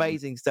 all the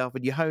amazing stuff,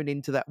 and you hone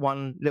into that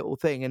one little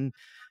thing. And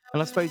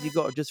I suppose you've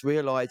got to just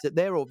realize that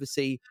they're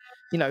obviously,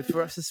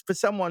 for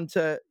someone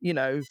to,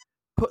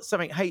 put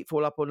something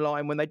hateful up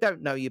online when they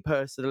don't know you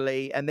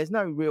personally and there's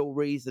no real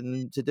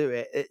reason to do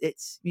it.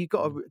 It's you've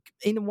got to,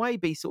 in a way,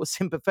 be sort of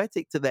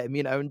sympathetic to them,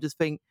 and just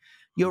think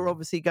you're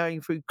obviously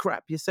going through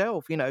crap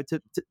yourself,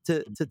 to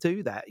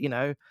do that.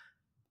 You're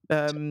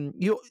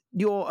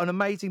an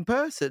amazing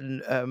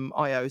person,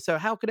 Io. So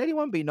how could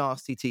anyone be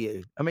nasty to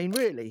you? I mean,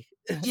 really?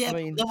 Yeah, I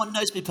but mean, no one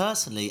knows me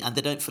personally, and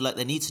they don't feel like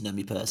they need to know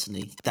me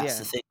personally. That's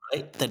the yeah, thing,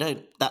 right? They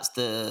don't. That's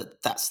the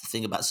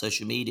thing about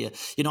social media. I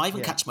even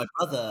yeah, catch my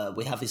brother.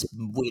 We have these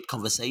weird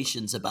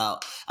conversations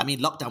about. I mean,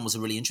 lockdown was a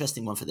really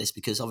interesting one for this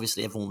because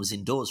obviously everyone was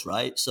indoors,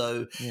 right?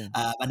 So, yeah,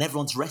 and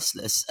everyone's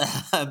restless,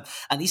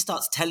 and he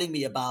starts telling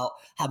me about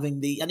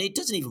having and it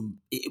doesn't even.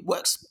 It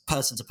works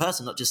person to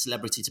person, not just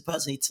celebrity to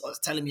person. He starts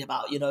telling me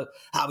about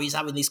how he's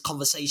having these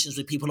conversations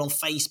with people on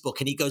Facebook,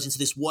 and he goes into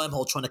this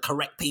wormhole trying to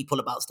correct people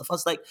about stuff. I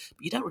was like,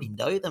 but you don't really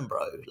know them,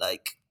 bro.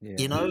 Like,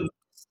 yeah.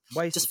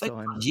 Waste just of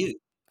focus time. on you.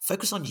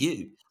 Focus on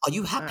you. Are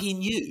you happy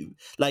in you?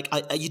 Like,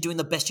 are you doing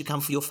the best you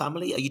can for your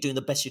family? Are you doing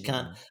the best you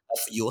can Yeah.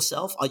 for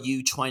yourself? Are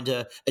you trying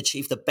to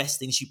achieve the best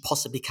things you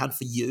possibly can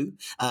for you?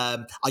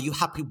 Are you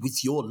happy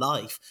with your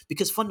life?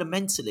 Because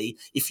fundamentally,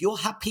 if you're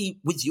happy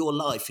with your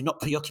life, you're not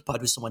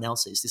preoccupied with someone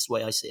else's. This is the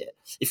way I see it.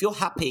 If you're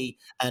happy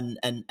and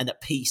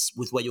at peace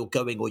with where you're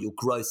going or your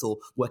growth or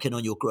working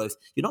on your growth,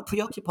 you're not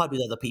preoccupied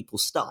with other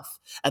people's stuff.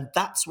 And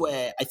that's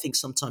where I think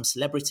sometimes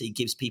celebrity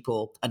gives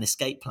people an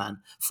escape plan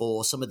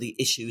for some of the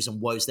issues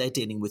and woes they're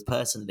dealing with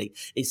personally.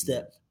 Is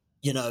that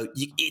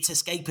it's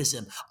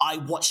escapism. I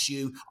watch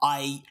you,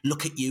 I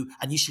look at you,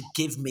 and you should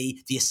give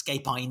me the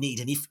escape I need.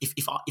 And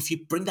if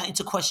you bring that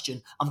into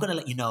question, I'm going to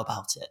let you know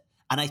about it.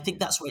 And I think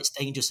that's where it's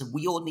dangerous. And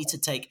we all need to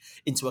take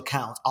into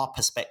account our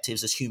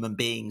perspectives as human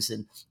beings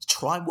and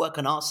try and work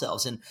on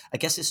ourselves. And I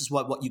guess this is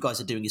why what you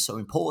guys are doing is so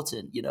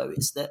important.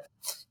 It's that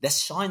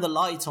let's shine the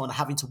light on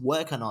having to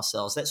work on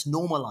ourselves. Let's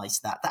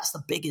normalize that. That's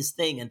the biggest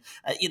thing. And,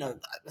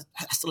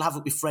 I still have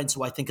it with friends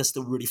who I think are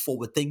still really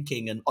forward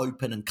thinking and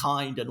open and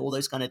kind and all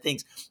those kind of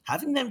things.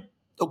 Having them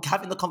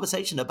having the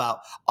conversation about,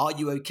 are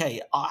you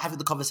okay? Having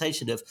the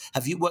conversation of,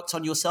 have you worked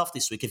on yourself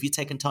this week? Have you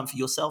taken time for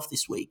yourself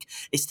this week?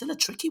 It's still a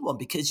tricky one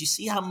because you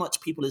see how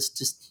much people is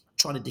just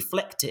trying to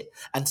deflect it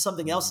and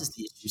something else is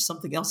the issue,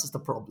 something else is the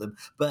problem.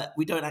 But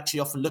we don't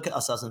actually often look at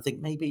ourselves and think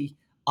maybe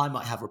I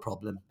might have a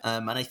problem.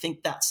 And I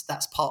think that's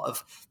part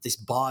of this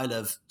bile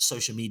of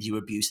social media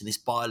abuse and this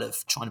bile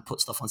of trying to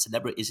put stuff on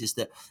celebrities is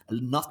that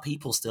enough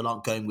people still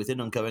aren't going within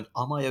and going,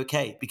 am I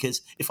okay?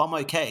 Because if I'm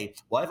okay,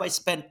 why have I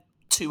spent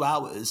 2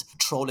 hours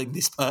trolling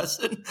this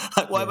person?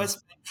 Like, why have I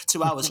spent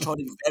 2 hours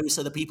trolling various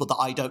other people that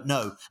I don't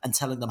know and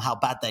telling them how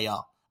bad they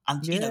are?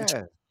 And, Yeah. it makes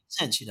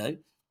sense,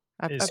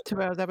 Have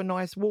 2 hours, have a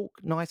nice walk,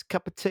 nice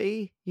cup of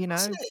tea,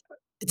 That's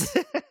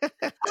it.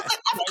 Have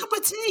a cup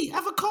of tea,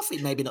 have a coffee.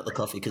 Maybe not the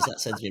coffee because that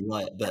sends me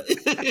right, but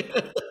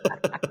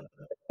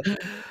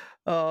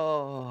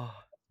Oh,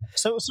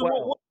 So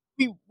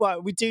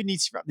well, we do need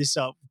to wrap this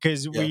up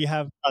because yeah, we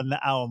have done the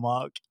hour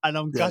mark, and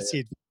I'm yeah.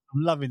 gutted.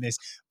 I'm loving this,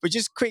 but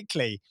just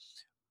quickly,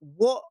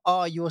 what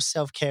are your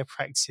self-care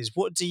practices?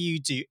 What do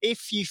you do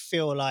if you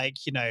feel like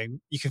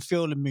you can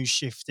feel the mood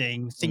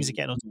shifting, things are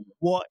getting on?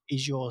 What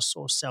is your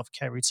sort of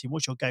self-care routine?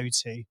 What's your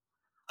go-to?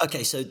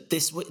 Okay, so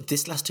this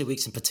last 2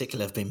 weeks in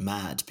particular have been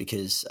mad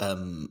because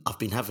I've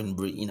been having,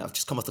 I've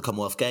just come off the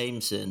Commonwealth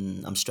Games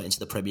and I'm straight into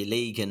the Premier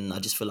League and I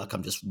just feel like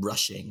I'm just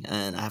rushing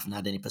and I haven't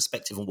had any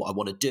perspective on what I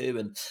want to do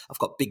and I've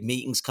got big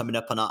meetings coming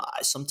up and I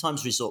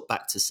sometimes resort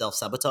back to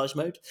self-sabotage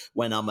mode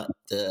when I'm at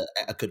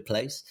a good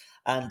place.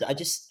 And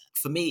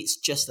for me, it's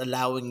just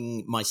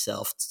allowing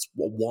myself,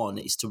 one,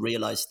 is to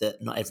realize that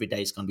not every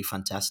day is going to be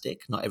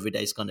fantastic. Not every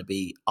day is going to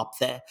be up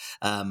there.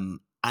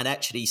 And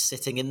actually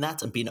sitting in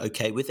that and being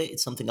okay with it.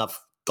 It's something I've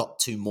got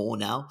to more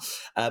now.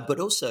 But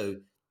also,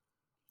 it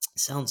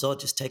sounds odd,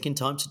 just taking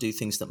time to do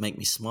things that make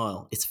me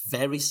smile. It's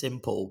very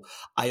simple.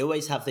 I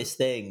always have this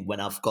thing when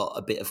I've got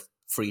a bit of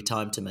free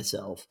time to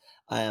myself.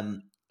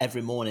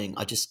 Every morning,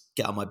 I just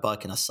get on my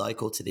bike and I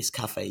cycle to this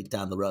cafe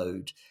down the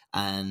road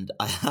and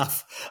I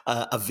have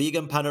a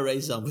vegan pan of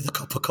raisin with a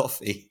cup of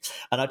coffee.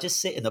 And I just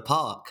sit in the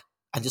park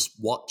and just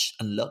watch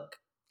and look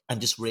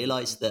and just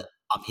realize that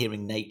I'm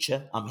hearing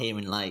nature. I'm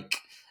hearing like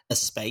a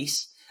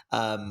space.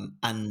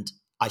 And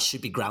I should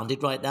be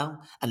grounded right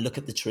now and look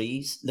at the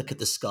trees, look at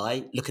the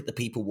sky, look at the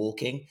people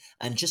walking,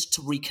 and just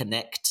to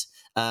reconnect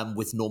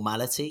with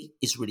normality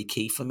is really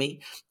key for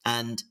me.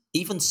 And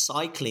even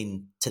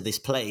cycling to this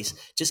place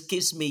just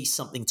gives me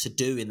something to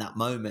do in that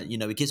moment.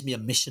 It gives me a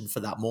mission for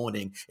that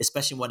morning,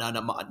 especially when I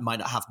might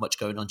not have much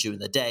going on during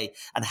the day,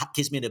 and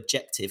gives me an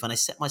objective. And I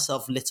set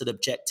myself little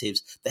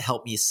objectives that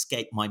help me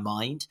escape my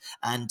mind.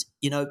 And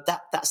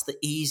that's the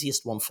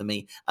easiest one for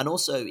me. And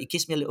also, it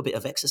gives me a little bit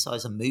of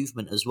exercise and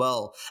movement as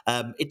well.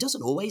 It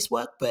doesn't always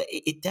work, but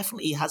it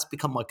definitely has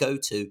become my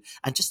go-to.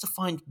 And just to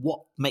find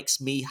what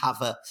makes me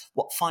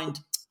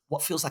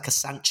what feels like a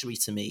sanctuary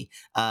to me,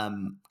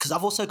 because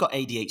I've also got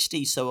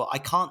ADHD, so I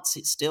can't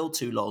sit still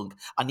too long.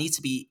 I need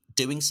to be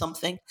doing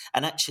something.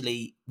 And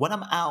actually, when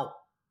I'm out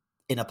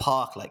in a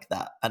park like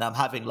that and I'm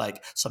having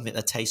like something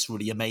that tastes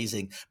really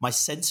amazing, I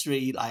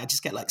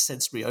just get like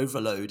sensory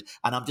overload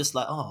and I'm just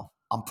like, oh,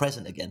 I'm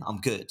present again. I'm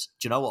good.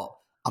 Do you know what?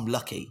 I'm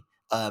lucky.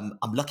 I'm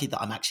lucky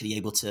that I'm actually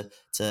able to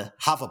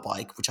have a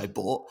bike, which I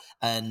bought,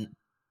 and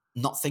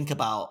not think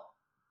about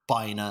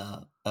buying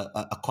a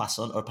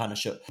croissant or a pan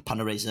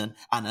of raisin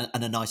and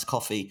a nice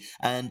coffee.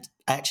 And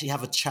I actually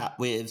have a chat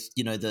with,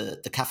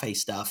 the cafe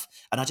staff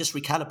and I just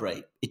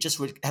recalibrate. It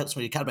just helps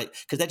me recalibrate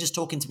because they're just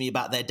talking to me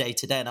about their day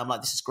to day. And I'm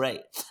like, this is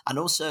great. And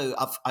also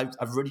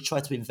I've really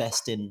tried to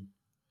invest in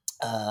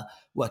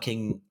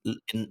working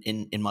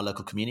in my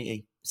local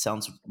community.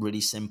 Sounds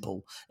really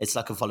simple. It's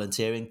like a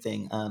volunteering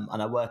thing.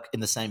 And I work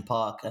in the same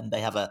park and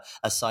they have a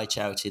side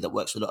charity that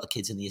works with a lot of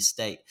kids in the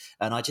estate.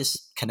 And I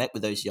just connect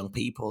with those young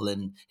people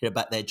and hear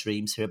about their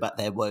dreams, hear about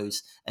their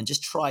woes, and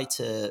just try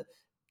to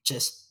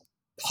just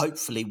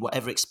hopefully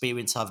whatever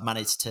experience I've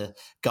managed to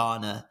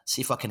garner,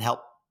 see if I can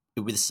help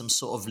with some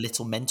sort of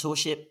little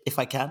mentorship if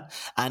I can.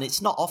 And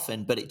it's not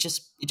often, but it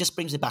just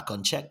brings me back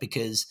on check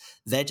because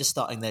they're just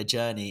starting their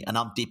journey and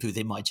I'm deep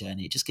within my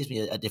journey. It just gives me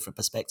a different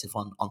perspective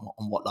on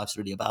what life's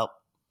really about.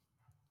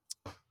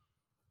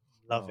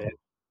 Love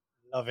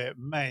it,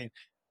 man.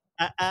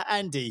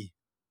 Andy,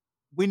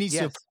 we need to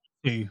Yes.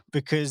 do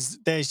because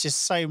there's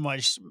just so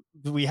much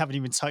we haven't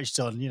even touched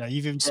on. You know,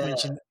 you've even just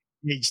mentioned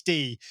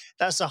PhD.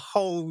 That's a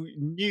whole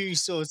new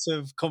sort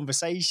of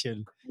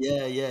conversation.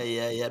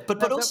 Yeah.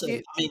 But also,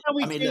 Can I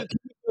mean, we look, do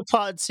a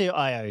part 2,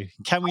 IO?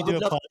 Can we I do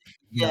would a love part?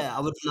 yeah,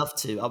 I would love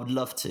to. I would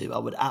love to. I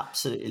would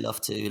absolutely love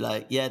to.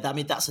 Like, yeah, I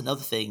mean, that's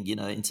another thing, you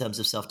know, in terms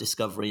of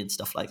self-discovery and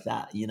stuff like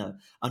that, you know,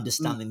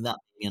 understanding that,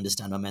 we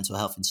understand our mental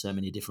health in so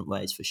many different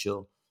ways for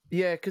sure.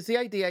 Yeah, because the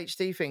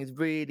ADHD thing is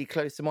really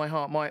close to my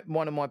heart.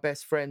 One of my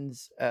best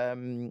friends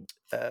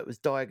was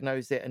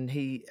diagnosed it, and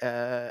he,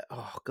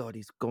 oh God,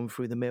 he's gone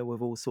through the mill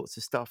with all sorts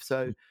of stuff.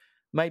 So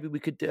maybe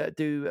we could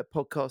do a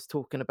podcast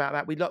talking about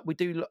that. We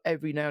do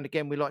every now and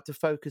again. We like to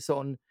focus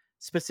on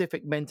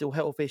specific mental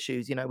health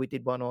issues. You know, we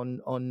did one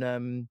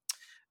on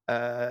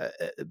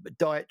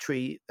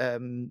dietary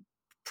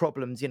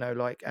problems. You know,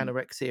 like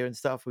anorexia and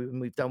stuff.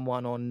 We've done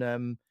one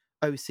on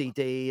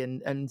OCD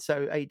and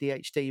so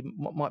ADHD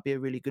might be a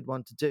really good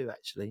one to do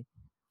actually.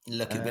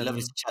 Look, it'd be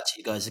lovely to chat to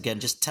you guys again.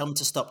 Just tell me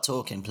to stop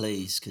talking,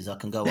 please, because I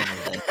can go on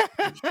all day.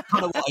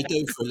 Kind of what I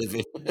do for a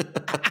living.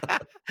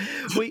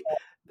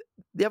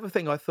 The other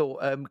thing I thought,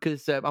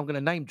 because I'm going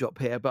to name drop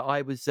here, but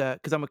I was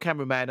because I'm a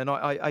cameraman and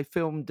I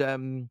filmed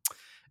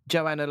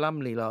Joanna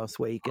Lumley last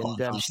week, and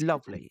Nice. she's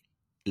lovely,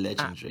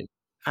 Legendary.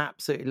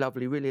 absolutely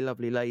lovely, really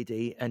lovely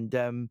lady,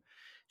 and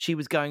she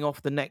was going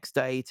off the next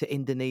day to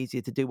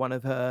Indonesia to do one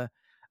of her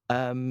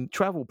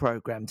travel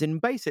programs,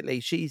 and basically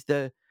she's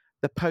the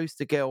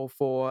poster girl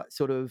for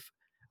sort of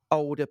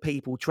older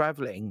people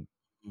traveling.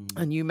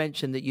 And you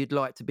mentioned that you'd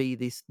like to be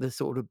the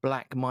sort of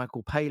black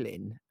Michael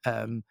Palin.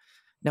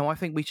 Now I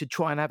think we should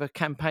try and have a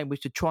campaign. We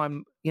should try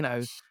and, you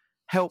know,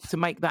 help to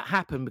make that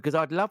happen, because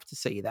I'd love to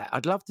see that.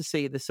 I'd love to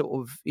see the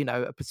sort of, you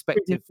know, a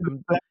perspective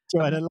from Black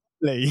Joanna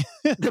Lumley.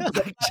 the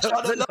black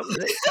Joanna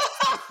Lumley.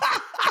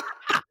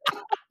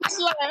 It's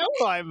like, all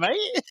right,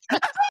 mate.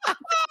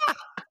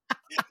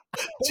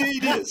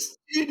 Genius.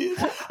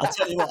 I'll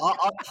tell you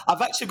what,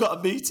 I've actually got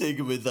a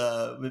meeting with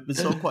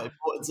someone quite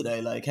important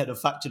today, like head of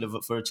faction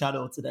for a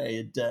channel today,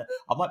 and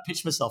I might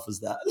pitch myself as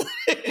that.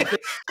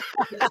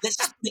 Let's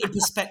just put it in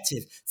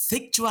perspective.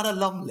 Think Joanna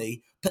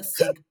Lumley, but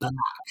think black.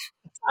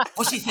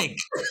 What do you think?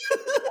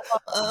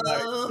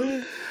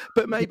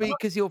 But maybe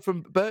because you're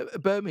from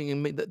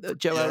Birmingham,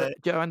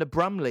 Joanna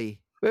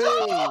Brumley. Hey.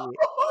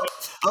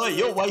 Oh,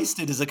 you're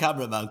wasted as a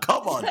cameraman.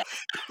 Come on,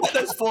 get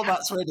those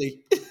formats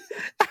ready.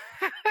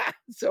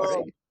 Sorry.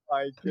 Oh,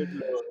 my good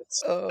lord.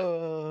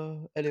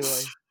 Oh,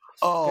 anyway.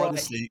 Oh, Right.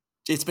 honestly,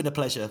 it's been a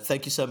pleasure.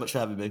 Thank you so much for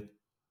having me.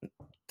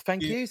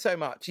 Thank you so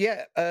much.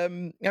 Yeah.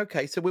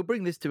 Okay. So we'll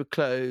bring this to a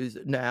close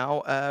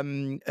now.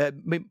 Yeah,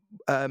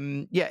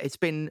 it's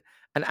been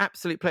an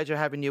absolute pleasure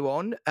having you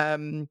on.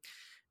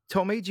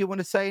 Tommy, do you want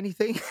to say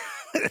anything?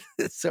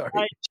 Sorry.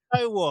 You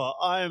know what?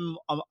 I'm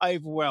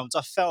overwhelmed.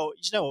 I felt,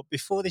 you know what?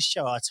 Before this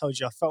show, I told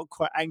you I felt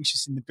quite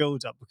anxious in the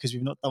build-up because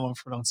we've not done one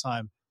for a long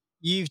time.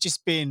 You've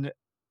just been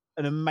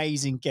an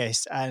amazing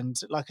guest, and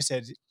like I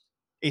said,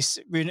 it's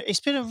been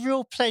a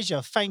real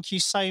pleasure. Thank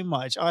you so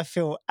much. I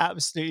feel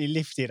absolutely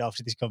lifted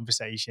after this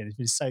conversation. It's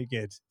been so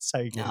good, so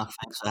good. Yeah,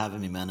 thanks for having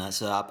me, man.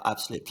 It's an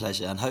absolute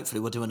pleasure, and hopefully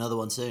we'll do another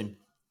one soon.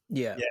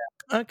 Yeah.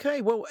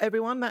 Okay. Well,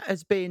 everyone, that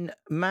has been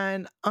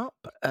Man Up.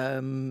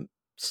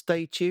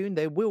 Stay tuned.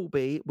 There will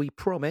be, we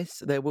promise,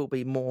 there will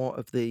be more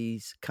of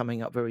these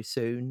coming up very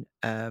soon.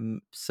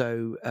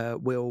 So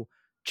we'll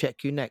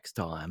check you next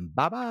time.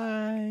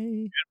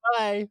 Bye-bye.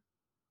 Bye.